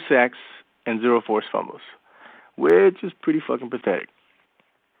 2 sacks, and 0 forced fumbles, which is pretty fucking pathetic.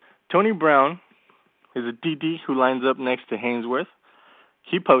 Tony Brown is a DD who lines up next to Hainsworth.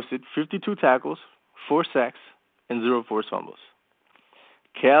 He posted 52 tackles, 4 sacks, and 0 forced fumbles.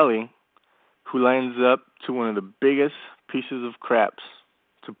 Kelly, who lines up to one of the biggest pieces of craps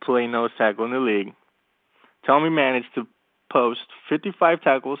to play nose tackle in the league, Tommy managed to post 55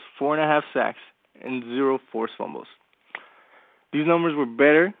 tackles, 4.5 sacks, and 0 forced fumbles. These numbers were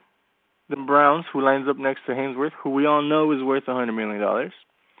better than Brown's, who lines up next to Hainsworth, who we all know is worth $100 million.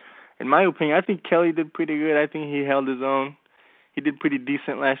 In my opinion, I think Kelly did pretty good. I think he held his own. He did pretty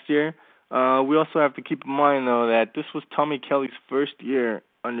decent last year. We also have to keep in mind, though, that this was Tommy Kelly's first year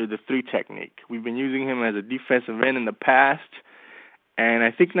under the 3 technique. We've been using him as a defensive end in the past, and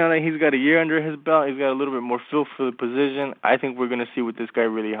I think now that he's got a year under his belt, he's got a little bit more feel for the position. I think we're going to see what this guy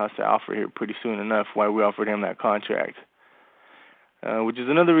really has to offer here pretty soon enough, why we offered him that contract. Which is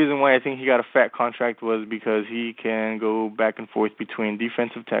another reason why I think he got a fat contract, was because he can go back and forth between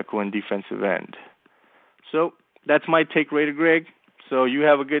defensive tackle and defensive end. So that's my take, Raider Greg. So you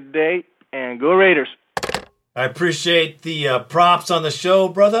have a good day, and go Raiders. I appreciate the props on the show,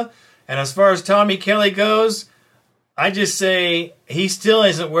 brother. And as far as Tommy Kelly goes, I just say he still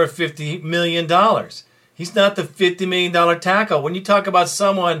isn't worth $50 million. He's not the $50 million tackle. When you talk about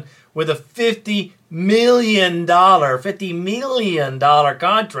someone with a $50 million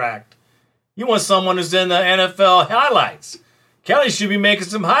contract, you want someone who's in the NFL highlights. Kelly should be making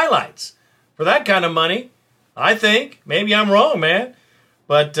some highlights for that kind of money, I think. Maybe I'm wrong, man.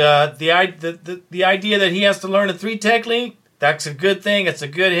 But the idea that he has to learn a 3 technique, that's a good thing. It's a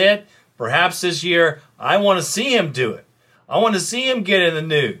good hit. Perhaps this year, I want to see him do it. I want to see him get in the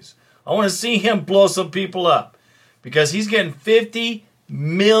news. I want to see him blow some people up, because he's getting $50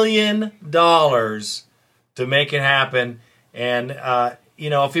 million to make it happen. And,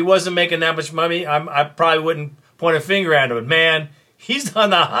 if he wasn't making that much money, I probably wouldn't point a finger at him. But, man, he's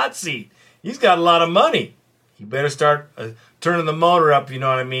on the hot seat. He's got a lot of money. He better start turning the motor up, you know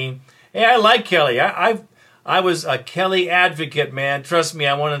what I mean? Hey, I like Kelly. I was a Kelly advocate, man. Trust me,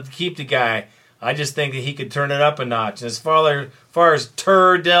 I wanted to keep the guy. I just think that he could turn it up a notch. And as far as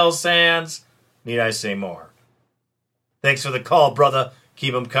Turdell Sands, need I say more? Thanks for the call, brother.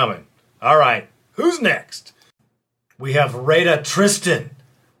 Keep them coming. All right, who's next? We have Rada Tristan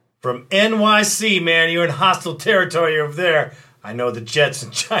from NYC, man. You're in hostile territory over there. I know the Jets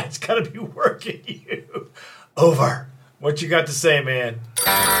and Giants got to be working you. Over. What you got to say, man?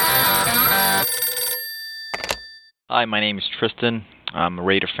 Hi, my name is Tristan. I'm a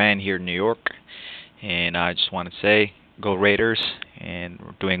Raider fan here in New York. And I just want to say, go Raiders. And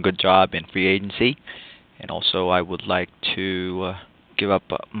we're doing a good job in free agency. And also, I would like to give up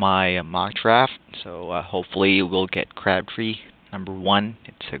my mock draft. So hopefully we'll get Crabtree, number 1.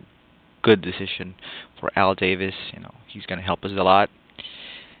 It's a good decision for Al Davis. He's going to help us a lot.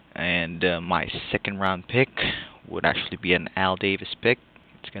 And my second round pick would actually be an Al Davis pick.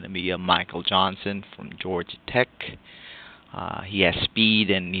 It's going to be Michael Johnson from Georgia Tech. He has speed,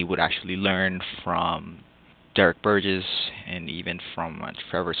 and he would actually learn from Derek Burgess and even from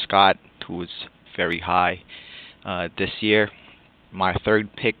Trevor Scott, who was very high this year. My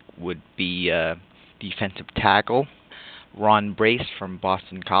third pick would be defensive tackle Ron Brace from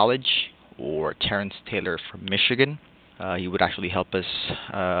Boston College or Terrence Taylor from Michigan. He would actually help us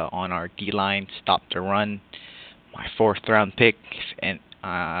on our D-line, stop the run. My fourth round pick, and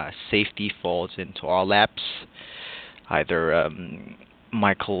safety falls into our laps. Either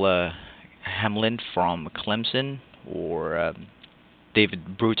Michael Hamlin from Clemson or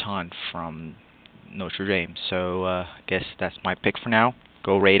David Bruton from Notre Dame. So I guess that's my pick for now.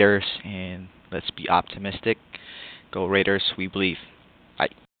 Go Raiders, and let's be optimistic. Go Raiders, we believe. Bye.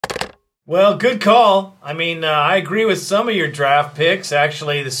 Well, good call. I mean, I agree with some of your draft picks.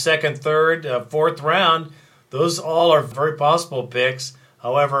 Actually, the second, third, fourth round, those all are very possible picks.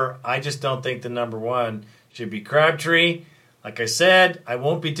 However, I just don't think the number one should be Crabtree. Like I said, I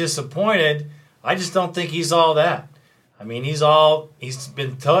won't be disappointed. I just don't think he's all that. I mean, he's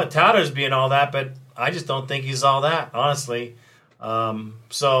been touted as being all that, but I just don't think he's all that, honestly.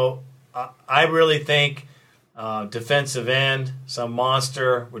 So I really think defensive end, some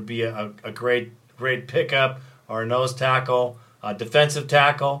monster would be a great pickup, or a nose tackle. Defensive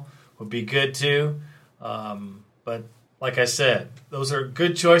tackle would be good too. But like I said, those are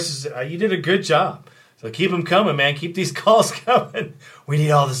good choices. You did a good job. So keep them coming, man. Keep these calls coming. We need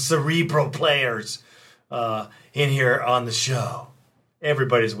all the cerebral players in here on the show.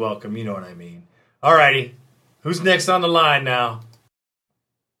 Everybody's welcome. You know what I mean. All righty. Who's next on the line now?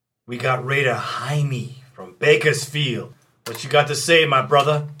 We got Raider Jaime from Bakersfield. What you got to say, my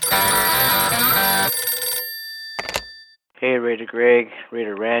brother? Hey, Raider Greg,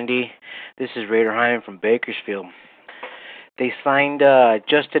 Raider Randy. This is Raider Jaime from Bakersfield. They signed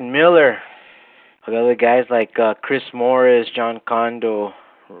Justin Miller. With other guys like Chris Morris, John Kondo,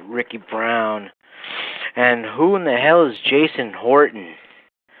 Ricky Brown. And who in the hell is Jason Horton?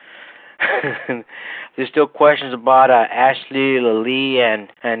 There's still questions about Ashley Lally and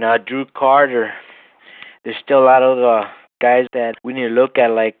Drew Carter. There's still a lot of guys that we need to look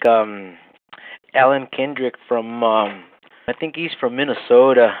at, like Alan Kendrick from, I think he's from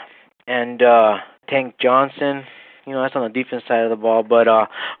Minnesota, and Tank Johnson. You know, that's on the defense side of the ball. But on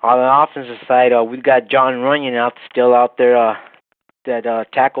the offensive side, we've got John Runyon still out there, that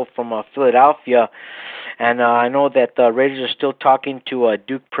tackle from Philadelphia. And I know that the Raiders are still talking to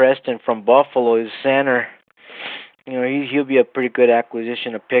Duke Preston from Buffalo, his center. You know, he'll be a pretty good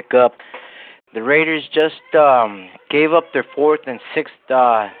acquisition to pick up. The Raiders just gave up their fourth and sixth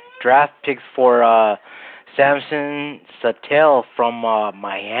draft picks for Samson Sattel from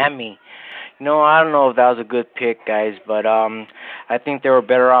Miami. You know, I don't know if that was a good pick, guys, but I think they were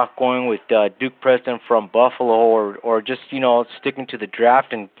better off going with Duke Preston from Buffalo, or just, you know, sticking to the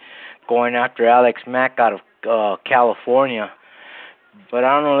draft and going after Alex Mack out of California. But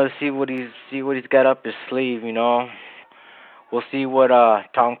I don't know. Let's see what he's got up his sleeve. You know, we'll see what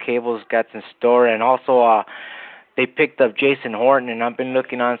Tom Cable's got in store, and also they picked up Jason Horton, and I've been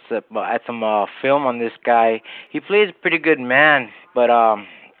looking at some film on this guy. He plays a pretty good man, but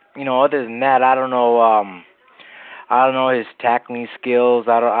you know, other than that, I don't know. I don't know his tackling skills.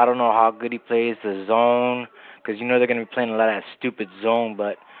 I don't know how good he plays the zone, because you know they're gonna be playing a lot of that stupid zone.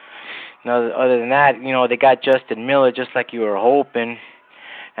 But you know, other than that, you know, they got Justin Miller just like you were hoping.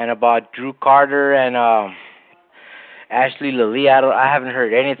 And about Drew Carter and Ashley Lally, I haven't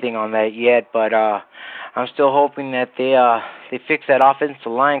heard anything on that yet. But I'm still hoping that they fix that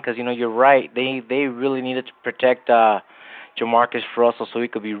offensive line, because you know you're right. They really needed to protect Jamarcus Russell so he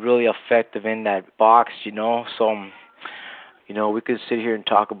could be really effective in that box, you know. So, you know, we could sit here and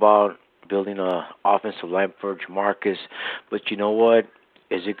talk about building a offensive line for Jamarcus, but you know what?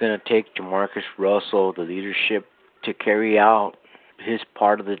 Is it going to take Jamarcus Russell, the leadership, to carry out his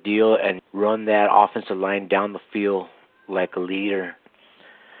part of the deal and run that offensive line down the field like a leader?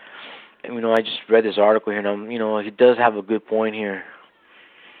 And, you know, I just read this article here, and you know, he does have a good point here.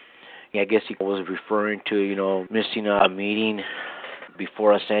 I guess he was referring to, you know, missing a meeting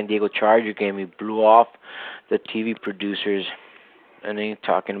before a San Diego Charger game. He blew off the TV producers, and then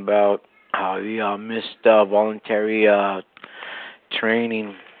talking about how he missed voluntary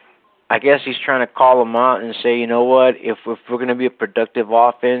training. I guess he's trying to call them out and say, you know what, if we're going to be a productive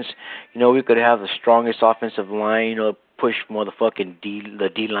offense, you know, we could have the strongest offensive line, you know, push the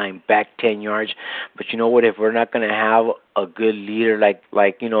D-line back 10 yards. But you know what, if we're not going to have a good leader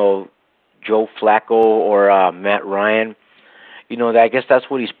like you know, Joe Flacco or Matt Ryan, you know, I guess that's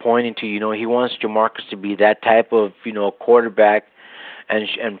what he's pointing to. You know, he wants Jamarcus to be that type of, you know, quarterback.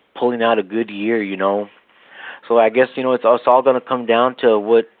 and pulling out a good year, you know. So I guess, you know, it's all going to come down to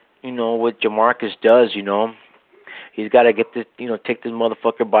what Jamarcus does, you know. He's got to get this, you know, take this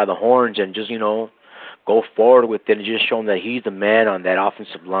motherfucker by the horns and just, you know, go forward with it and just show him that he's the man on that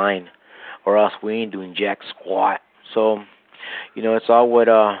offensive line, or else we ain't doing jack squat. So, you know, it's all what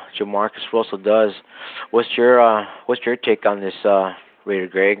Jamarcus Russell does. What's your take on this, Raider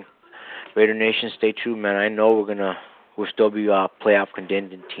Greg? Raider Nation, stay true, man. I know we'll still be a playoff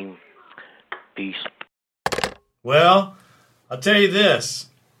contending team. Peace. Well, I'll tell you this.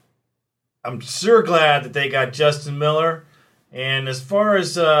 I'm sure glad that they got Justin Miller. And as far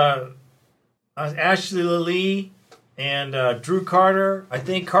as Ashley Lee and Drew Carter, I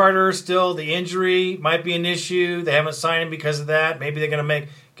think Carter still, the injury might be an issue. They haven't signed him because of that. Maybe they're going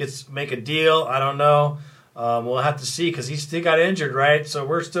to make a deal. I don't know. We'll have to see because he still got injured, right? So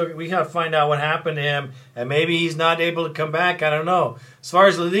we got to find out what happened to him, and maybe he's not able to come back. I don't know. As far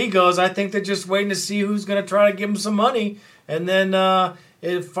as the league goes, I think they're just waiting to see who's going to try to give him some money, and then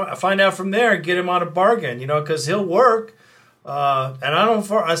find out from there and get him on a bargain, you know, because he'll work. And I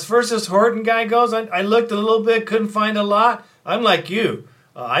don't. As far as this Horton guy goes, I looked a little bit, couldn't find a lot. I'm like you.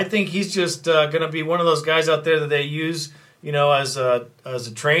 I think he's just going to be one of those guys out there that they use, you know, as a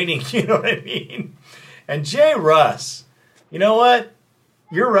training. You know what I mean? And Jay Russ, you know what?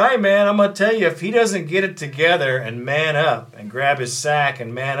 You're right, man. I'm going to tell you, if he doesn't get it together and man up and grab his sack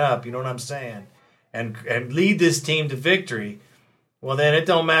and man up, you know what I'm saying, and lead this team to victory, well, then it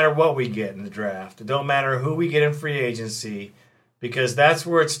don't matter what we get in the draft. It don't matter who we get in free agency, because that's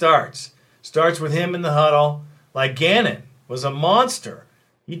where it starts. Starts with him in the huddle. Like Gannon was a monster.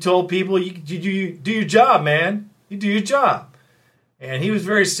 He told people, you do your job, man. You do your job. And he was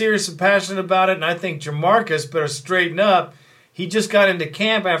very serious and passionate about it, and I think Jamarcus better straighten up. He just got into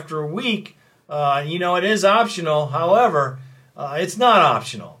camp after a week. You know, it is optional. However, it's not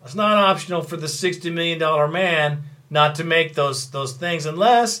optional. It's not optional for the $60 million man not to make those things,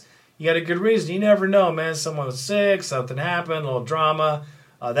 unless you got a good reason. You never know, man. Someone was sick, something happened, a little drama.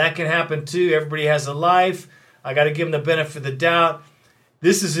 That can happen too. Everybody has a life. I got to give him the benefit of the doubt.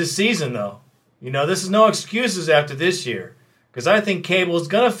 This is his season, though. You know, this is no excuses after this year. Because I think Cable's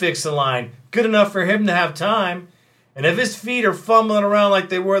going to fix the line good enough for him to have time. And if his feet are fumbling around like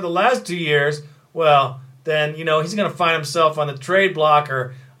they were the last 2 years, well, then, you know, he's going to find himself on the trade block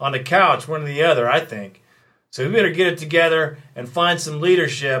or on the couch, one or the other, I think. So we better get it together and find some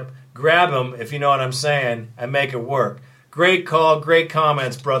leadership, grab him, if you know what I'm saying, and make it work. Great call, great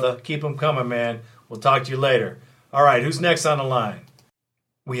comments, brother. Keep them coming, man. We'll talk to you later. All right, who's next on the line?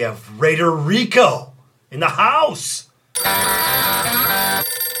 We have Raider Rico in the house.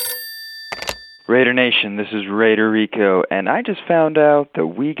 Raider Nation, this is Raider Rico, and I just found out that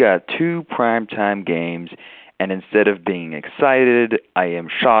we got 2 primetime games, and instead of being excited, I am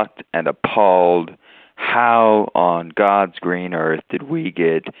shocked and appalled. How on God's green earth did we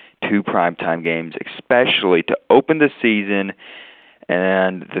get 2 primetime games, especially to open the season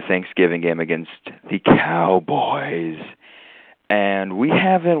and the Thanksgiving game against the Cowboys? And we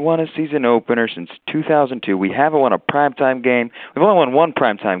haven't won a season opener since 2002. We haven't won a primetime game. We've only won 1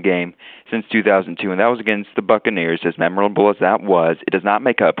 primetime game since 2002, and that was against the Buccaneers. As memorable as that was, it does not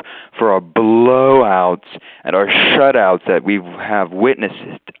make up for our blowouts and our shutouts that we have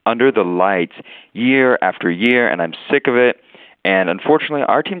witnessed under the lights year after year, and I'm sick of it. And unfortunately,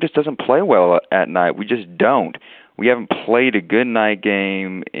 our team just doesn't play well at night. We just don't. We haven't played a good night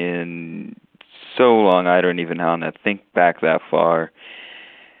game in so long, I don't even want to think back that far.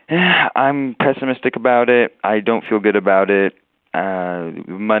 I'm pessimistic about it. I don't feel good about it.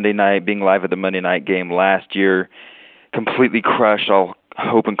 Monday night, being live at the Monday night game last year, completely crushed all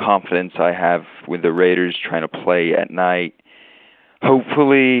hope and confidence I have with the Raiders trying to play at night.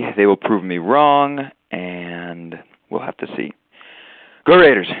 Hopefully, they will prove me wrong, and we'll have to see. Go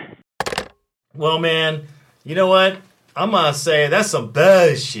Raiders! Well, man, you know what? I'm going to say that's some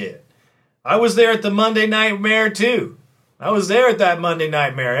bullshit. I was there at the Monday Nightmare, too. I was there at that Monday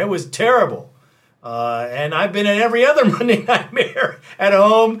Nightmare. It was terrible. And I've been at every other Monday Nightmare at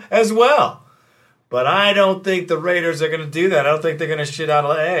home as well. But I don't think the Raiders are going to do that. I don't think they're going to shit out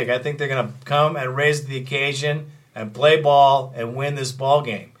an egg. I think they're going to come and raise the occasion and play ball and win this ball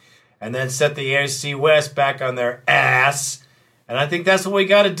game. And then set the AFC West back on their ass. And I think that's what we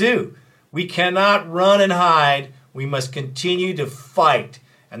got to do. We cannot run and hide. We must continue to fight.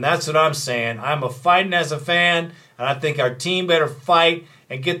 And that's what I'm saying. I'm a fighting as a fan, and I think our team better fight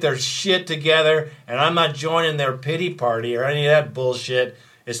and get their shit together, and I'm not joining their pity party or any of that bullshit.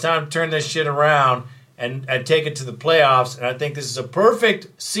 It's time to turn this shit around and take it to the playoffs, and I think this is a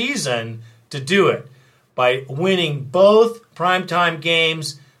perfect season to do it. by winning both primetime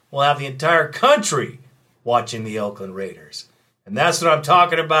games, we'll have the entire country watching the Oakland Raiders. And that's what I'm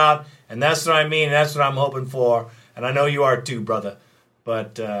talking about, and that's what I mean, and that's what I'm hoping for. And I know you are too, brother.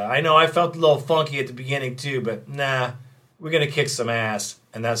 But I know I felt a little funky at the beginning too, but nah, we're going to kick some ass,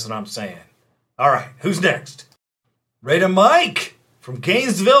 and that's what I'm saying. All right, who's next? Raider Mike from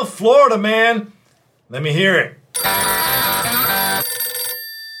Gainesville, Florida, man. Let me hear it.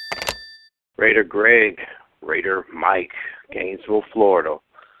 Raider Greg, Raider Mike, Gainesville, Florida.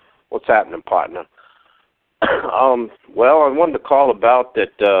 What's happening, partner? Well, I wanted to call about that.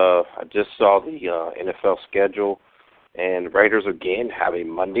 I just saw the NFL schedule, and the Raiders again have a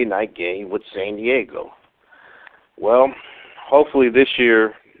Monday night game with San Diego. Well, hopefully this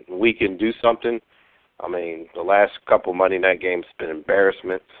year we can do something. I mean, the last couple Monday night games have been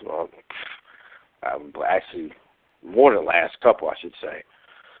embarrassments. Actually, more than the last couple, I should say.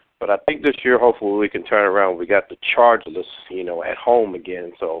 But I think this year, hopefully, we can turn around. We got the Chargers, at home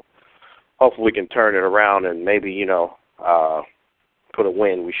again. So hopefully we can turn it around and maybe, put a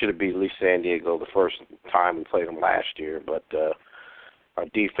win. We should have beat at least San Diego the first time we played them last year. But our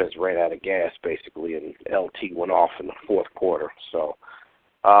defense ran out of gas, basically, and LT went off in the fourth quarter. So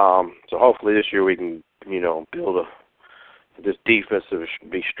hopefully this year we can, build this defense to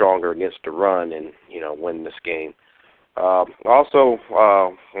be stronger against the run and, win this game. Also,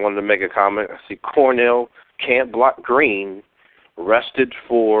 I wanted to make a comment. I see Cornell Can't Block Green arrested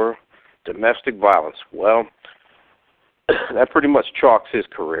for domestic violence. Well, that pretty much chalks his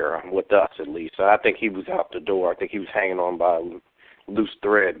career, with us at least. I think he was out the door. I think he was hanging on by a loose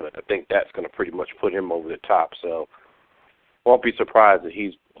thread, but I think that's going to pretty much put him over the top. So won't be surprised that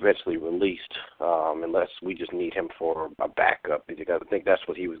he's eventually released unless we just need him for a backup, because I think that's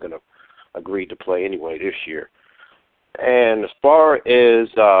what he was going to agree to play anyway this year. And as far as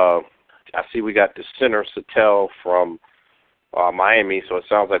I see we got the center, Sattel, from Miami, so it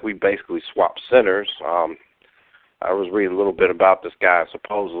sounds like we basically swapped centers. I was reading a little bit about this guy.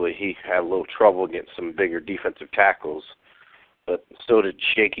 Supposedly he had a little trouble against some bigger defensive tackles, but so did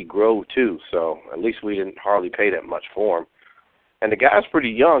Shaky Grove too, so at least we didn't hardly pay that much for him. And the guy's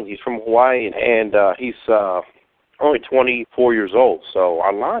pretty young. He's from Hawaii, and he's only 24 years old, so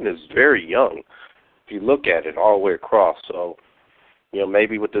our line is very young. You look at it all the way across. So,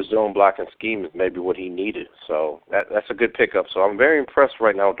 maybe with the zone blocking scheme is maybe what he needed. So that's a good pickup. So I'm very impressed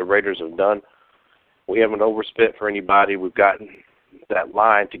right now what the Raiders have done. We haven't overspent for anybody. We've gotten that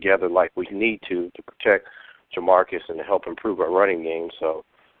line together like we need to protect Jamarcus and to help improve our running game. So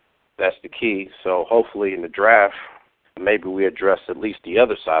that's the key. So hopefully in the draft, maybe we address at least the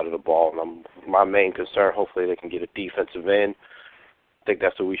other side of the ball. And my main concern, hopefully they can get a defensive end. I think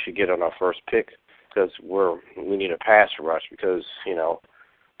that's what we should get on our first pick, because we need a pass rush, because,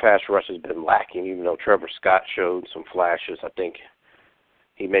 pass rush has been lacking. Even though Trevor Scott showed some flashes, I think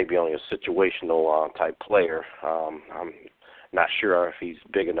he may be only a situational type player. I'm not sure if he's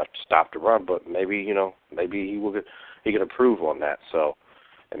big enough to stop the run, but maybe he can improve on that. So,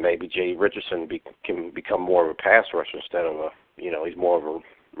 and maybe Jay Richardson can become more of a pass rusher instead of he's more of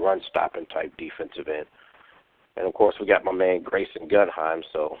a run stopping type defensive end. And of course we got my man Grayson Gunheim,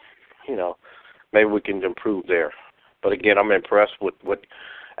 so maybe we can improve there. But again, I'm impressed with what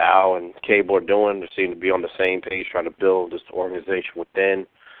Al and Cable are doing. They seem to be on the same page, trying to build this organization within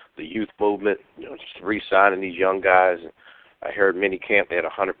the youth movement, just re-signing these young guys. I heard minicamp, they had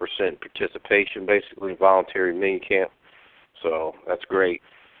 100% participation, basically, voluntary minicamp. So that's great.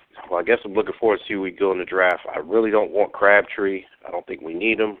 Well, I guess I'm looking forward to see who we go in the draft. I really don't want Crabtree. I don't think we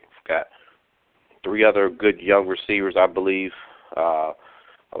need him. We've got 3 other good young receivers, I believe.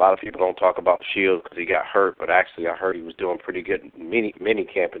 A lot of people don't talk about Shields because he got hurt, but actually I heard he was doing pretty good in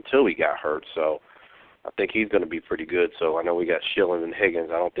mini-camp until he got hurt. So I think he's going to be pretty good. So I know we got Schilling and Higgins.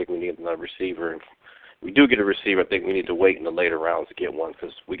 I don't think we need another receiver. If we do get a receiver, I think we need to wait in the later rounds to get one,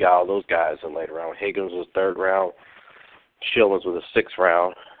 because we got all those guys in the later round. Higgins was 3rd round. Schillings was a 6th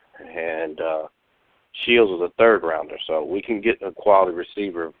round. And Shields was a 3rd rounder. So we can get a quality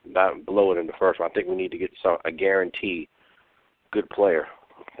receiver, not blow it in the first round. I think we need to get a guaranteed good player.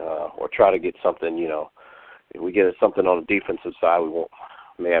 Or try to get something, if we get something on the defensive side,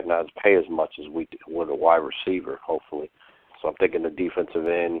 may have not to pay as much as we would a wide receiver, hopefully. So I'm thinking the defensive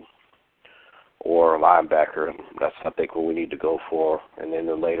end or a linebacker. That's, I think, what we need to go for. And then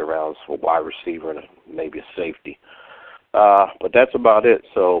the later rounds for wide receiver and maybe a safety. But that's about it.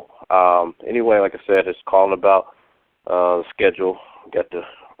 So anyway, like I said, it's calling about the schedule. We got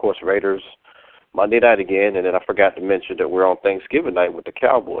of course, Raiders Monday night again, and then I forgot to mention that we're on Thanksgiving night with the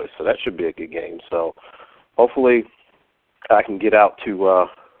Cowboys, so that should be a good game. So hopefully I can get out to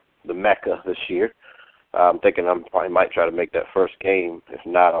the Mecca this year I'm thinking I probably might try to make that first game. If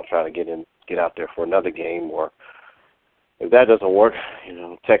not, I'll try to get out there for another game. Or if that doesn't work,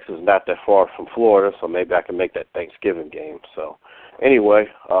 Texas is not that far from Florida, so maybe I can make that Thanksgiving game. So anyway,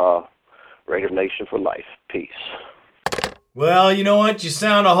 Raider Nation for life. Peace. Well, you know what? You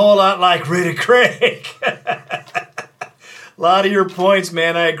sound a whole lot like Raider Craig. A lot of your points,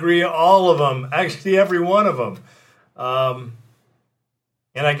 man, I agree, all of them. Actually, every one of them.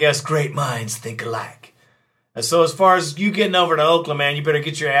 And I guess great minds think alike. And so as far as you getting over to Oakland, man, you better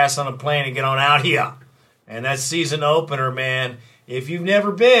get your ass on a plane and get on out here. And that season opener, man, if you've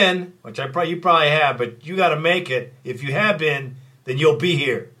never been, which you probably have, but you got to make it. If you have been, then you'll be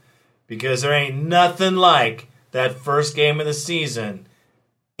here. Because there ain't nothing like that first game of the season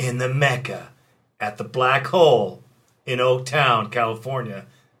in the Mecca at the Black Hole in Oaktown, California.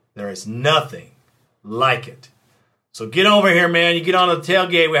 There is nothing like it. So get over here, man. You get on the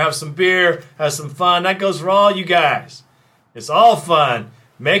tailgate. We have some beer, have some fun. That goes for all you guys. It's all fun.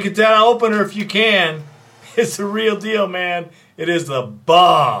 Make it that opener if you can. It's the real deal, man. It is the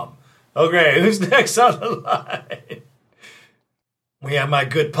bomb. Okay, who's next on the line? We have my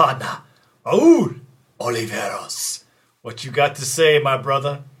good partner, Raul Oliveros. What you got to say, my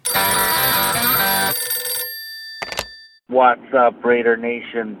brother? What's up, Raider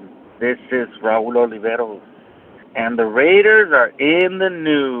Nation? This is Raul Oliveros. And the Raiders are in the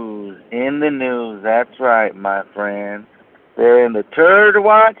news. In the news. That's right, my friends. They're in the turd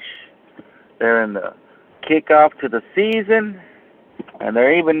watch. They're in the kickoff to the season. And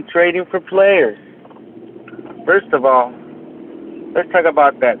they're even trading for players. First of all, let's talk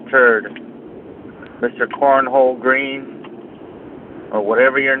about that turd. Mr. Cornhole Green, or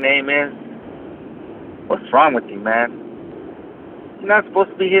whatever your name is. What's wrong with you, man? You're not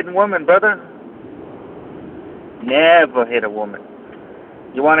supposed to be hitting women, brother. Never hit a woman.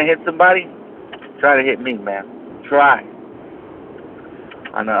 You want to hit somebody? Try to hit me, man. Try.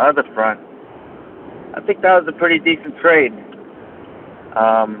 On the other front, I think that was a pretty decent trade.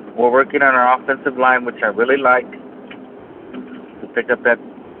 We're working on our offensive line, which I really like. We picked up that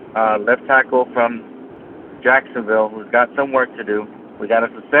left tackle from Jacksonville, who's got some work to do. We got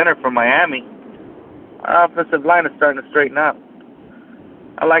us a center from Miami. Our offensive line is starting to straighten up.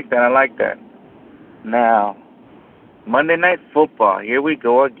 I like that. Now, Monday Night Football. Here we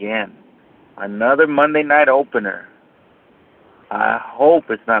go again. Another Monday night opener. I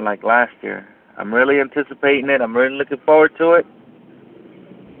hope it's not like last year. I'm really anticipating it. I'm really looking forward to it.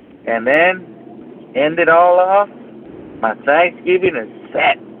 And then, end it all off, my Thanksgiving is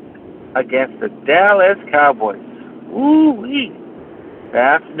set against the Dallas Cowboys. Woo-wee. The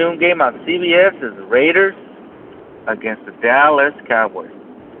afternoon game on CBS is Raiders against the Dallas Cowboys.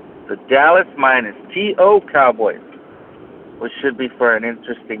 The Dallas minus TO Cowboys, which should be for an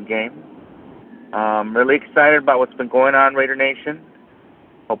interesting game. I'm really excited about what's been going on, Raider Nation.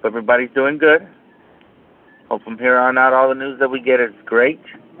 Hope everybody's doing good. Hope from here on out all the news that we get is great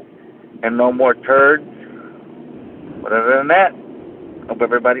and no more turds. But other than that, hope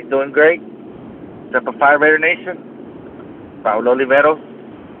everybody's doing great. Semper Fi, Raider Nation. Raul Oliveros,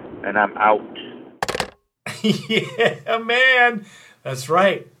 and I'm out. Yeah, man. That's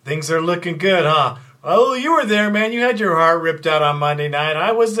right. Things are looking good, huh? Oh, you were there, man. You had your heart ripped out on Monday night.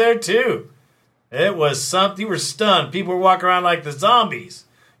 I was there, too. It was something. You were stunned. People were walking around like the zombies.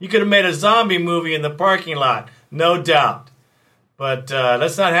 You could have made a zombie movie in the parking lot, no doubt. But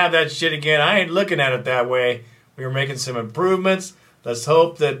let's not have that shit again. I ain't looking at it that way. We were making some improvements. Let's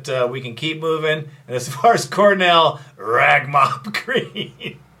hope that we can keep moving. And as far as Cornell, rag mop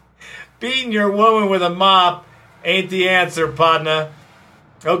Green, beating your woman with a mop ain't the answer, partner.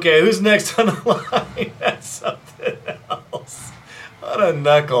 Okay, who's next on the line? That's something else. What a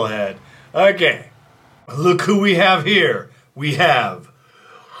knucklehead. Okay, look who we have here. We have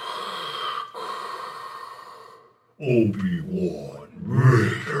Obi-Wan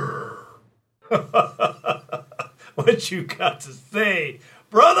Raider. What you got to say,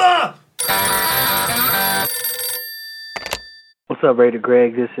 brother? What's up, Raider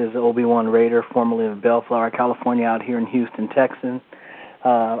Greg? This is Obi-Wan Raider, formerly of Bellflower, California, out here in Houston, Texas.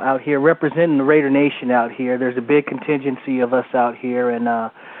 Out here representing the Raider Nation out here. There's a big contingency of us out here, and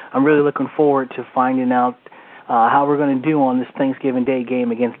I'm really looking forward to finding out how we're going to do on this Thanksgiving Day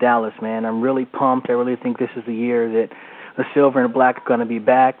game against Dallas, man. I'm really pumped. I really think this is the year that the silver and black are going to be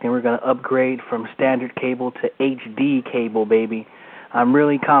back, and we're going to upgrade from standard cable to HD cable, baby. I'm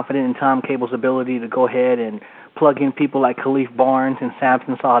really confident in Tom Cable's ability to go ahead and plug in people like Khalif Barnes and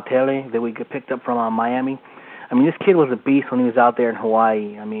Samson Sahatele that we picked up from Miami. I mean, this kid was a beast when he was out there in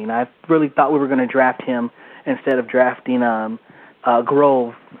Hawaii. I mean, I really thought we were going to draft him instead of drafting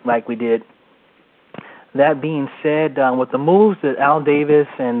Grove like we did. That being said, with the moves that Al Davis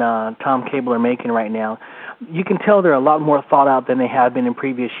and Tom Cable are making right now, you can tell they're a lot more thought out than they have been in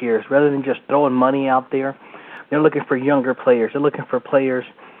previous years. Rather than just throwing money out there, they're looking for younger players. They're looking for players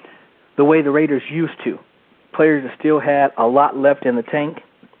the way the Raiders used to. Players that still had a lot left in the tank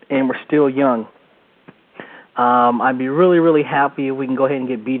and were still young. I'd be really, really happy if we can go ahead and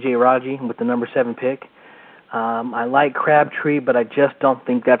get B.J. Raji with the number 7 pick. I like Crabtree, but I just don't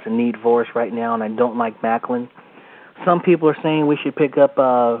think that's a need for us right now, and I don't like Macklin. Some people are saying we should pick up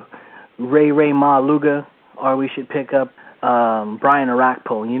Ray Maaluga, or we should pick up Brian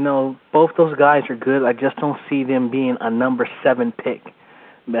Arakpo. You know, both those guys are good. I just don't see them being a number 7 pick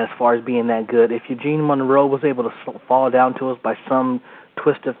as far as being that good. If Eugene Monroe was able to fall down to us by some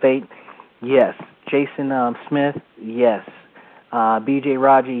twist of fate, yes. Jason Smith, yes. B.J.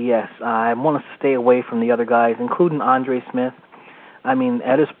 Raji, yes. I want us to stay away from the other guys, including Andre Smith. I mean,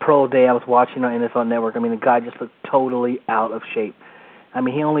 at his pro day, I was watching on NFL Network. I mean, the guy just looked totally out of shape. I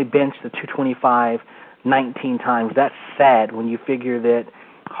mean, he only benched the 225 19 times. That's sad when you figure that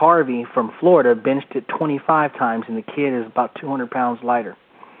Harvey from Florida benched it 25 times, and the kid is about 200 pounds lighter.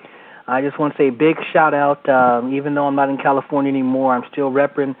 I just want to say a big shout-out. Even though I'm not in California anymore, I'm still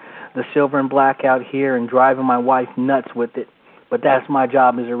repping the silver and black out here and driving my wife nuts with it. But that's my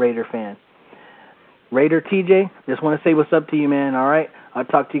job as a Raider fan. Raider TJ, just want to say what's up to you, man, all right? I'll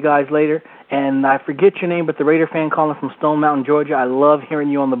talk to you guys later. And I forget your name, but the Raider fan calling from Stone Mountain, Georgia, I love hearing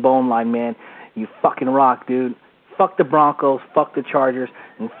you on the bone line, man. You fucking rock, dude. Fuck the Broncos, fuck the Chargers,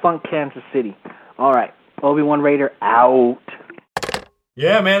 and fuck Kansas City. All right, Obi-Wan Raider out.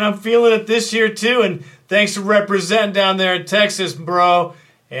 Yeah, man, I'm feeling it this year, too. And thanks for representing down there in Texas, bro.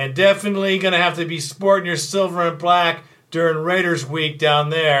 And definitely going to have to be sporting your silver and black during Raiders week down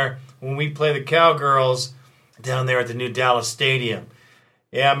there when we play the Cowgirls down there at the new Dallas Stadium.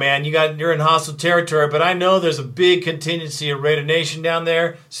 Yeah, man, you're in hostile territory, but I know there's a big contingency of Raider Nation down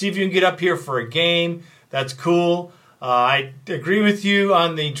there. See if you can get up here for a game. That's cool. I agree with you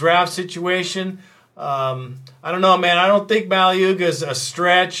on the draft situation. I don't know, man. I don't think Maliuga's a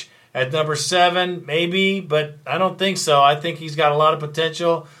stretch at number 7, maybe, but I don't think so. I think he's got a lot of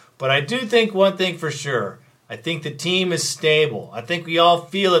potential. But I do think one thing for sure. I think the team is stable. I think we all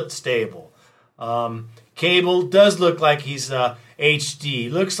feel it stable. Cable does look like he's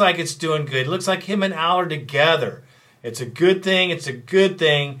HD. Looks like it's doing good. Looks like him and Al are together. It's a good thing. It's a good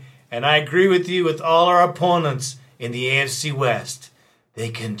thing. And I agree with you with all our opponents in the AFC West. They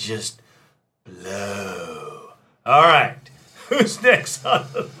can just blow. All right. Who's next on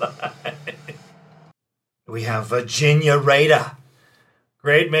the line? We have Virginia Raider.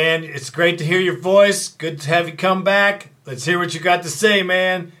 Great, man. It's great to hear your voice. Good to have you come back. Let's hear what you got to say,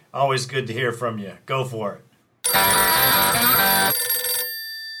 man. Always good to hear from you. Go for it.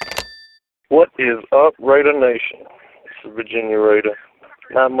 What is up, Raider Nation? This is Virginia Raider.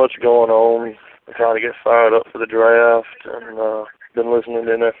 Not much going on. I'm trying to get fired up for the draft, and been listening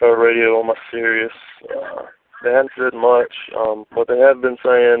to NFL radio on my Sirius. They hadn't said much. What they have been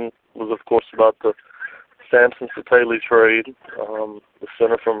saying was, of course, about the Samson Satele trade, the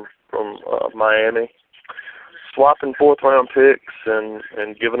center from Miami, swapping 4th-round picks and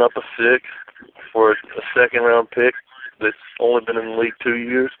giving up a 6th for a 2nd-round pick that's only been in the league 2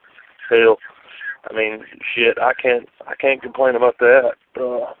 years. Hell, I mean, shit, I can't complain about that.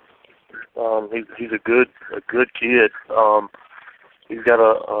 He's a good kid. He's got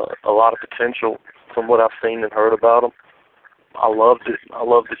a lot of potential from what I've seen and heard about him. I loved it. I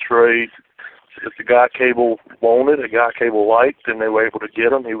loved the trade. It's a guy Cable wanted, a guy Cable liked, and they were able to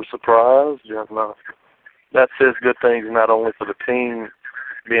get him. He was surprised. And that says good things not only for the team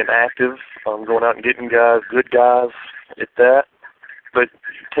being active, going out and getting guys, good guys at that, but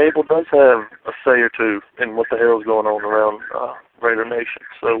Cable does have a say or two in what the hell is going on around Raider Nation.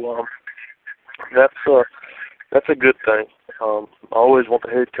 So that's a good thing. I always want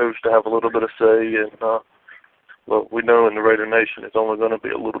the head coach to have a little bit of say, and well, we know in the Raider Nation it's only going to be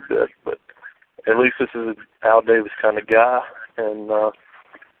a little bit, but at least this is an Al Davis kind of guy, and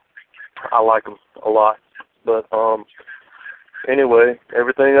I like him a lot. But anyway,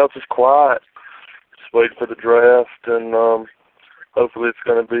 everything else is quiet. Just waiting for the draft, and hopefully it's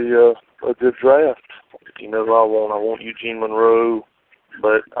going to be a good draft. You know who I want? I want Eugene Monroe,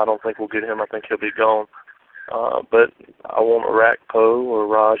 but I don't think we'll get him. I think he'll be gone. But I want Arakpo or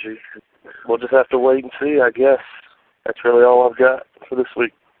Raji. We'll just have to wait and see, I guess. That's really all I've got for this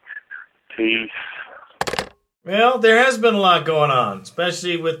week. Peace. Well, there has been a lot going on,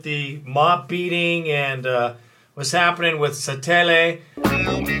 especially with the mop beating and what's happening with Satele.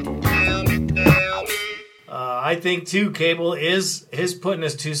 I I think, too, Cable is putting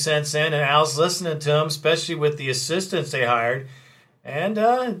his 2 cents in, and Al's listening to him, especially with the assistants they hired. And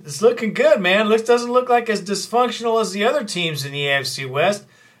it's looking good, man. Doesn't look like as dysfunctional as the other teams in the AFC West.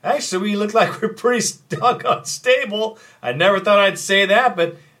 Actually, we look like we're pretty doggone stable. I never thought I'd say that,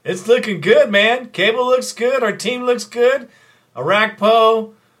 but it's looking good, man. Cable looks good. Our team looks good.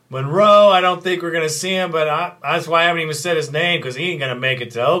 Arakpo, Monroe, I don't think we're going to see him, but that's why I haven't even said his name, because he ain't going to make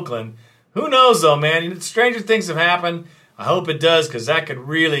it to Oakland. Who knows, though, man? Stranger things have happened. I hope it does, because that could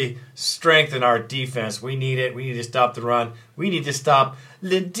really strengthen our defense. We need it. We need to stop the run. We need to stop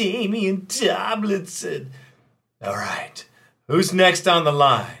LaDainian Tomlinson. All right. Who's next on the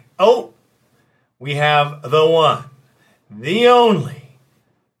line? Oh, we have the one, the only,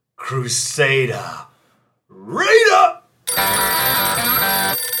 Crusader Raider.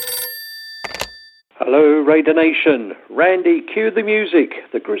 Hello, Raider Nation. Randy, cue the music.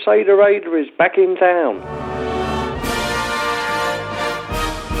 The Crusader Raider is back in town.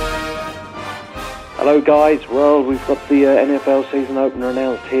 Hello, guys. Well, we've got the NFL season opener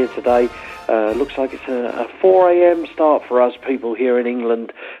announced here today. Looks like it's a 4 a.m. start for us people here in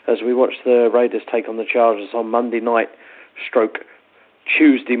England as we watch the Raiders take on the Chargers on Monday night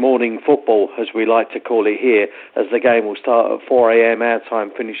Tuesday morning football, as we like to call it here, as the game will start at 4 a.m. our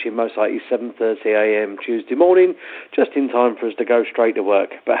time, finishing most likely 7:30 a.m. Tuesday morning, just in time for us to go straight to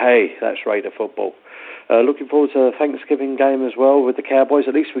work. But hey, that's Raider football. Looking forward to the Thanksgiving game as well with the Cowboys.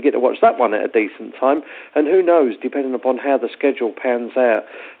 At least we get to watch that one at a decent time. And who knows, depending upon how the schedule pans out,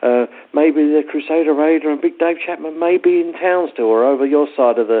 maybe the Crusader Raider and Big Dave Chapman may be in town still or over your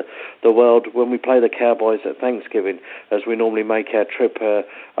side of the world when we play the Cowboys at Thanksgiving, as we normally make our trip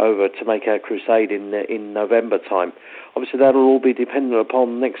over to make our crusade in November time. Obviously, that'll all be dependent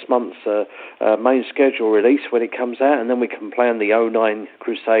upon next month's main schedule release when it comes out, and then we can plan the 09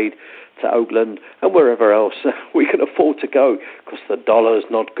 crusade to Oakland and wherever else we can afford to go, because the dollar's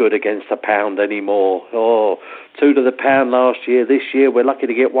not good against the pound anymore. Oh, 2 to the pound last year. This year we're lucky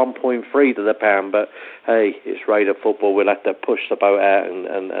to get 1.3 to the pound, but hey, it's Raider football. We'll have to push the boat out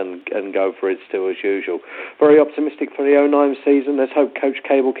and go for it still as usual. Very optimistic for the 09 season. Let's hope Coach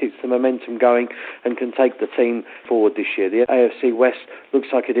Cable keeps the momentum going and can take the team forward this year. The AFC West looks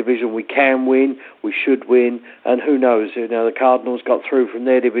like a division we can win, we should win, and who knows, the Cardinals got through from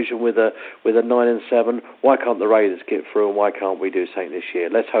their division with a 9-7. Why can't the Raiders get through, and why can't we do something this year?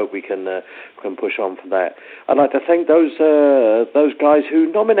 Let's hope we can push on for that. I'd like to thank those guys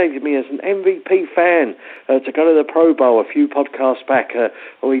who nominated me as an MVP fan to go to the Pro Bowl a few podcasts back.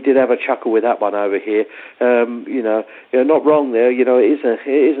 We did have a chuckle with that one over here. You're not wrong there. It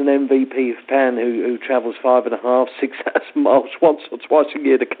is an MVP fan who travels 5.5, 6,000 miles once or twice a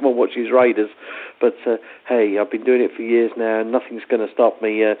year to come and watch his Raiders. But hey, I've been doing it for years now, and nothing's going to stop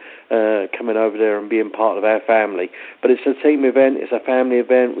me coming over there and being part of our family. But it's a team event, it's a family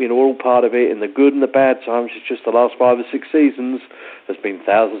event. We're all part of it in the good and the bad times. It's just the last 5 or 6 seasons. There's been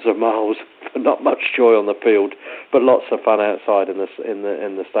thousands of miles, but not much joy on the field, but lots of fun outside in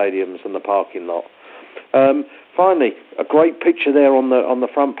the stadiums and the parking lot. Finally, a great picture there on the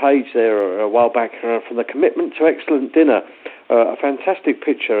front page there a while back from the Commitment to Excellent dinner. A fantastic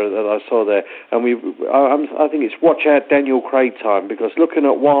picture that I saw there, and I think it's watch out Daniel Craig time, because looking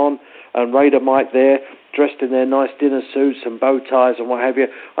at Juan and Raider Mike there, dressed in their nice dinner suits and bow ties and what have you,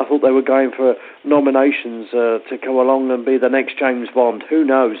 I thought they were going for nominations to come along and be the next James Bond. Who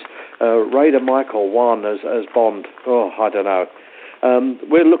knows? Raider Mike or Juan as Bond? Oh, I don't know.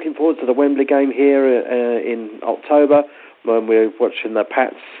 We're looking forward to the Wembley game here in October, when we're watching the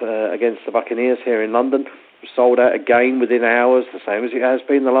Pats against the Buccaneers here in London. Sold out again within hours, the same as it has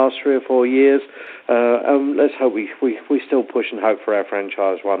been the last 3 or 4 years. Let's hope we still push and hope for our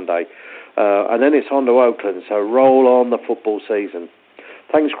franchise one day. And then it's on to Oakland, so roll on the football season.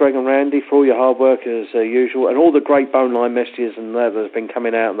 Thanks, Greg and Randy, for all your hard work as usual, and all the great bone line messages and that has been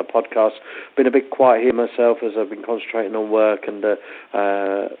coming out on the podcast. Been a bit quiet here myself as I've been concentrating on work and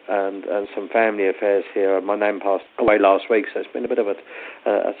some family affairs here. My nan passed away last week, so it's been a bit of a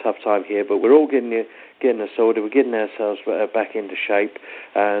tough time here, but we're all getting us sorted. We're getting ourselves back into shape,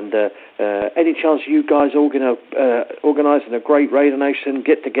 and any chance you guys organising a great Raider Nation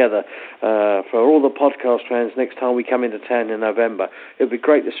get together for all the podcast fans next time we come into town in November. It'd be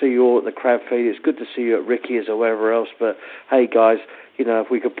great to see you all at the Crab Feed. It's good to see you at Ricky's or wherever else, but hey guys,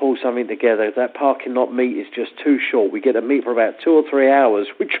 if we could pull something together. That parking lot meet is just too short. We get to meet for about 2 or 3 hours.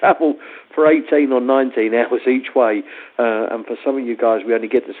 We travel for 18 or 19 hours each way. And for some of you guys, we only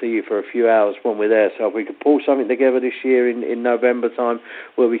get to see you for a few hours when we're there. So if we could pull something together this year in November time,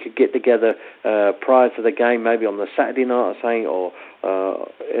 where we could get together prior to the game, maybe on the Saturday night or something, or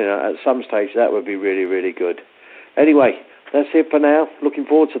at some stage, that would be really, really good. Anyway, that's it for now. Looking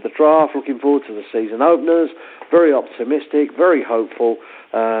forward to the draft, looking forward to the season openers. Very optimistic, very hopeful,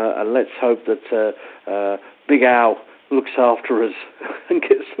 and let's hope that Big Al looks after us and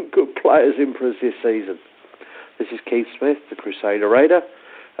gets some good players in for us this season. This is Keith Smith, the Crusader Raider,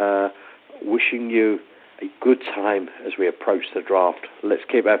 wishing you a good time as we approach the draft. Let's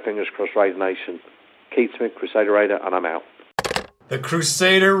keep our fingers crossed, Raider Nation. Keith Smith, Crusader Raider, and I'm out. The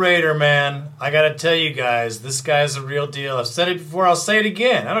Crusader Raider, man. I got to tell you guys, this guy's a real deal. I've said it before, I'll say it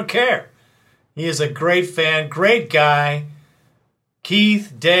again. I don't care. He is a great fan, great guy.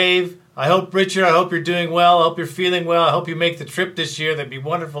 Keith, Dave, I hope, Richard, I hope you're doing well. I hope you're feeling well. I hope you make the trip this year. That'd be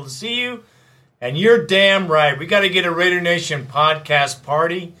wonderful to see you. And you're damn right. We got to get a Raider Nation podcast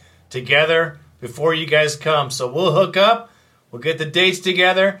party together before you guys come. So we'll hook up. We'll get the dates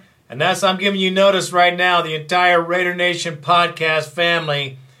together. And I'm giving you notice right now, the entire Raider Nation podcast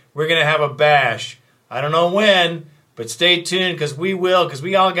family, we're going to have a bash. I don't know when, but stay tuned because we will, because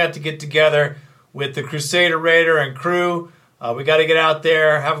we all got to get together with the Crusader Raider and crew. We got to get out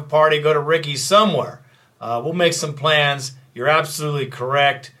there, have a party, go to Ricky's somewhere. We'll make some plans. You're absolutely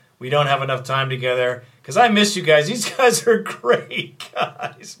correct. We don't have enough time together because I miss you guys. These guys are great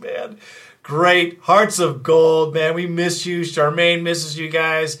guys, man. Great. Hearts of gold, man. We miss you. Charmaine misses you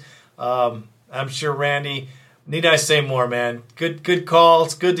guys. I'm sure Randy. Need I say more, man? Good call.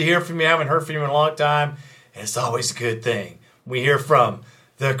 It's good to hear from you. I haven't heard from you in a long time. And it's always a good thing. We hear from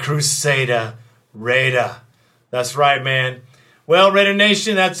the Crusader Raider. That's right, man. Well, Raider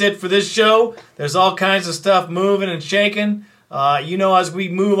Nation, that's it for this show. There's all kinds of stuff moving and shaking. As we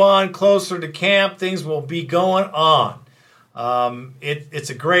move on closer to camp, things will be going on. It's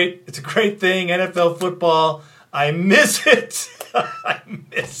a great thing, NFL football. I miss it. I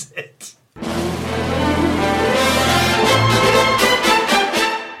miss it.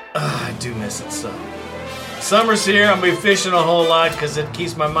 I do miss it so. Summer's here. I'm going to be fishing a whole lot because it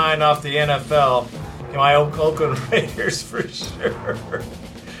keeps my mind off the NFL. My Oakland Raiders for sure.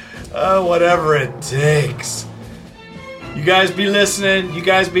 Whatever it takes. You guys be listening. You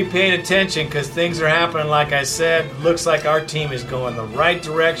guys be paying attention because things are happening. Like I said, looks like our team is going the right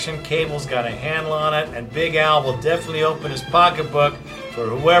direction. Cable's got a handle on it. And Big Al will definitely open his pocketbook for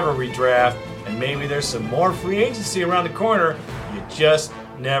whoever we draft. And maybe there's some more free agency around the corner. You just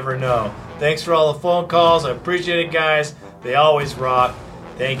never know. Thanks for all the phone calls. I appreciate it, guys. They always rock.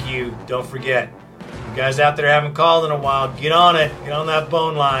 Thank you. Don't forget. You guys out there haven't called in a while, get on it. Get on that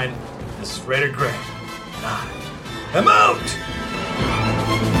bone line. This is Raider Greg. I'm out.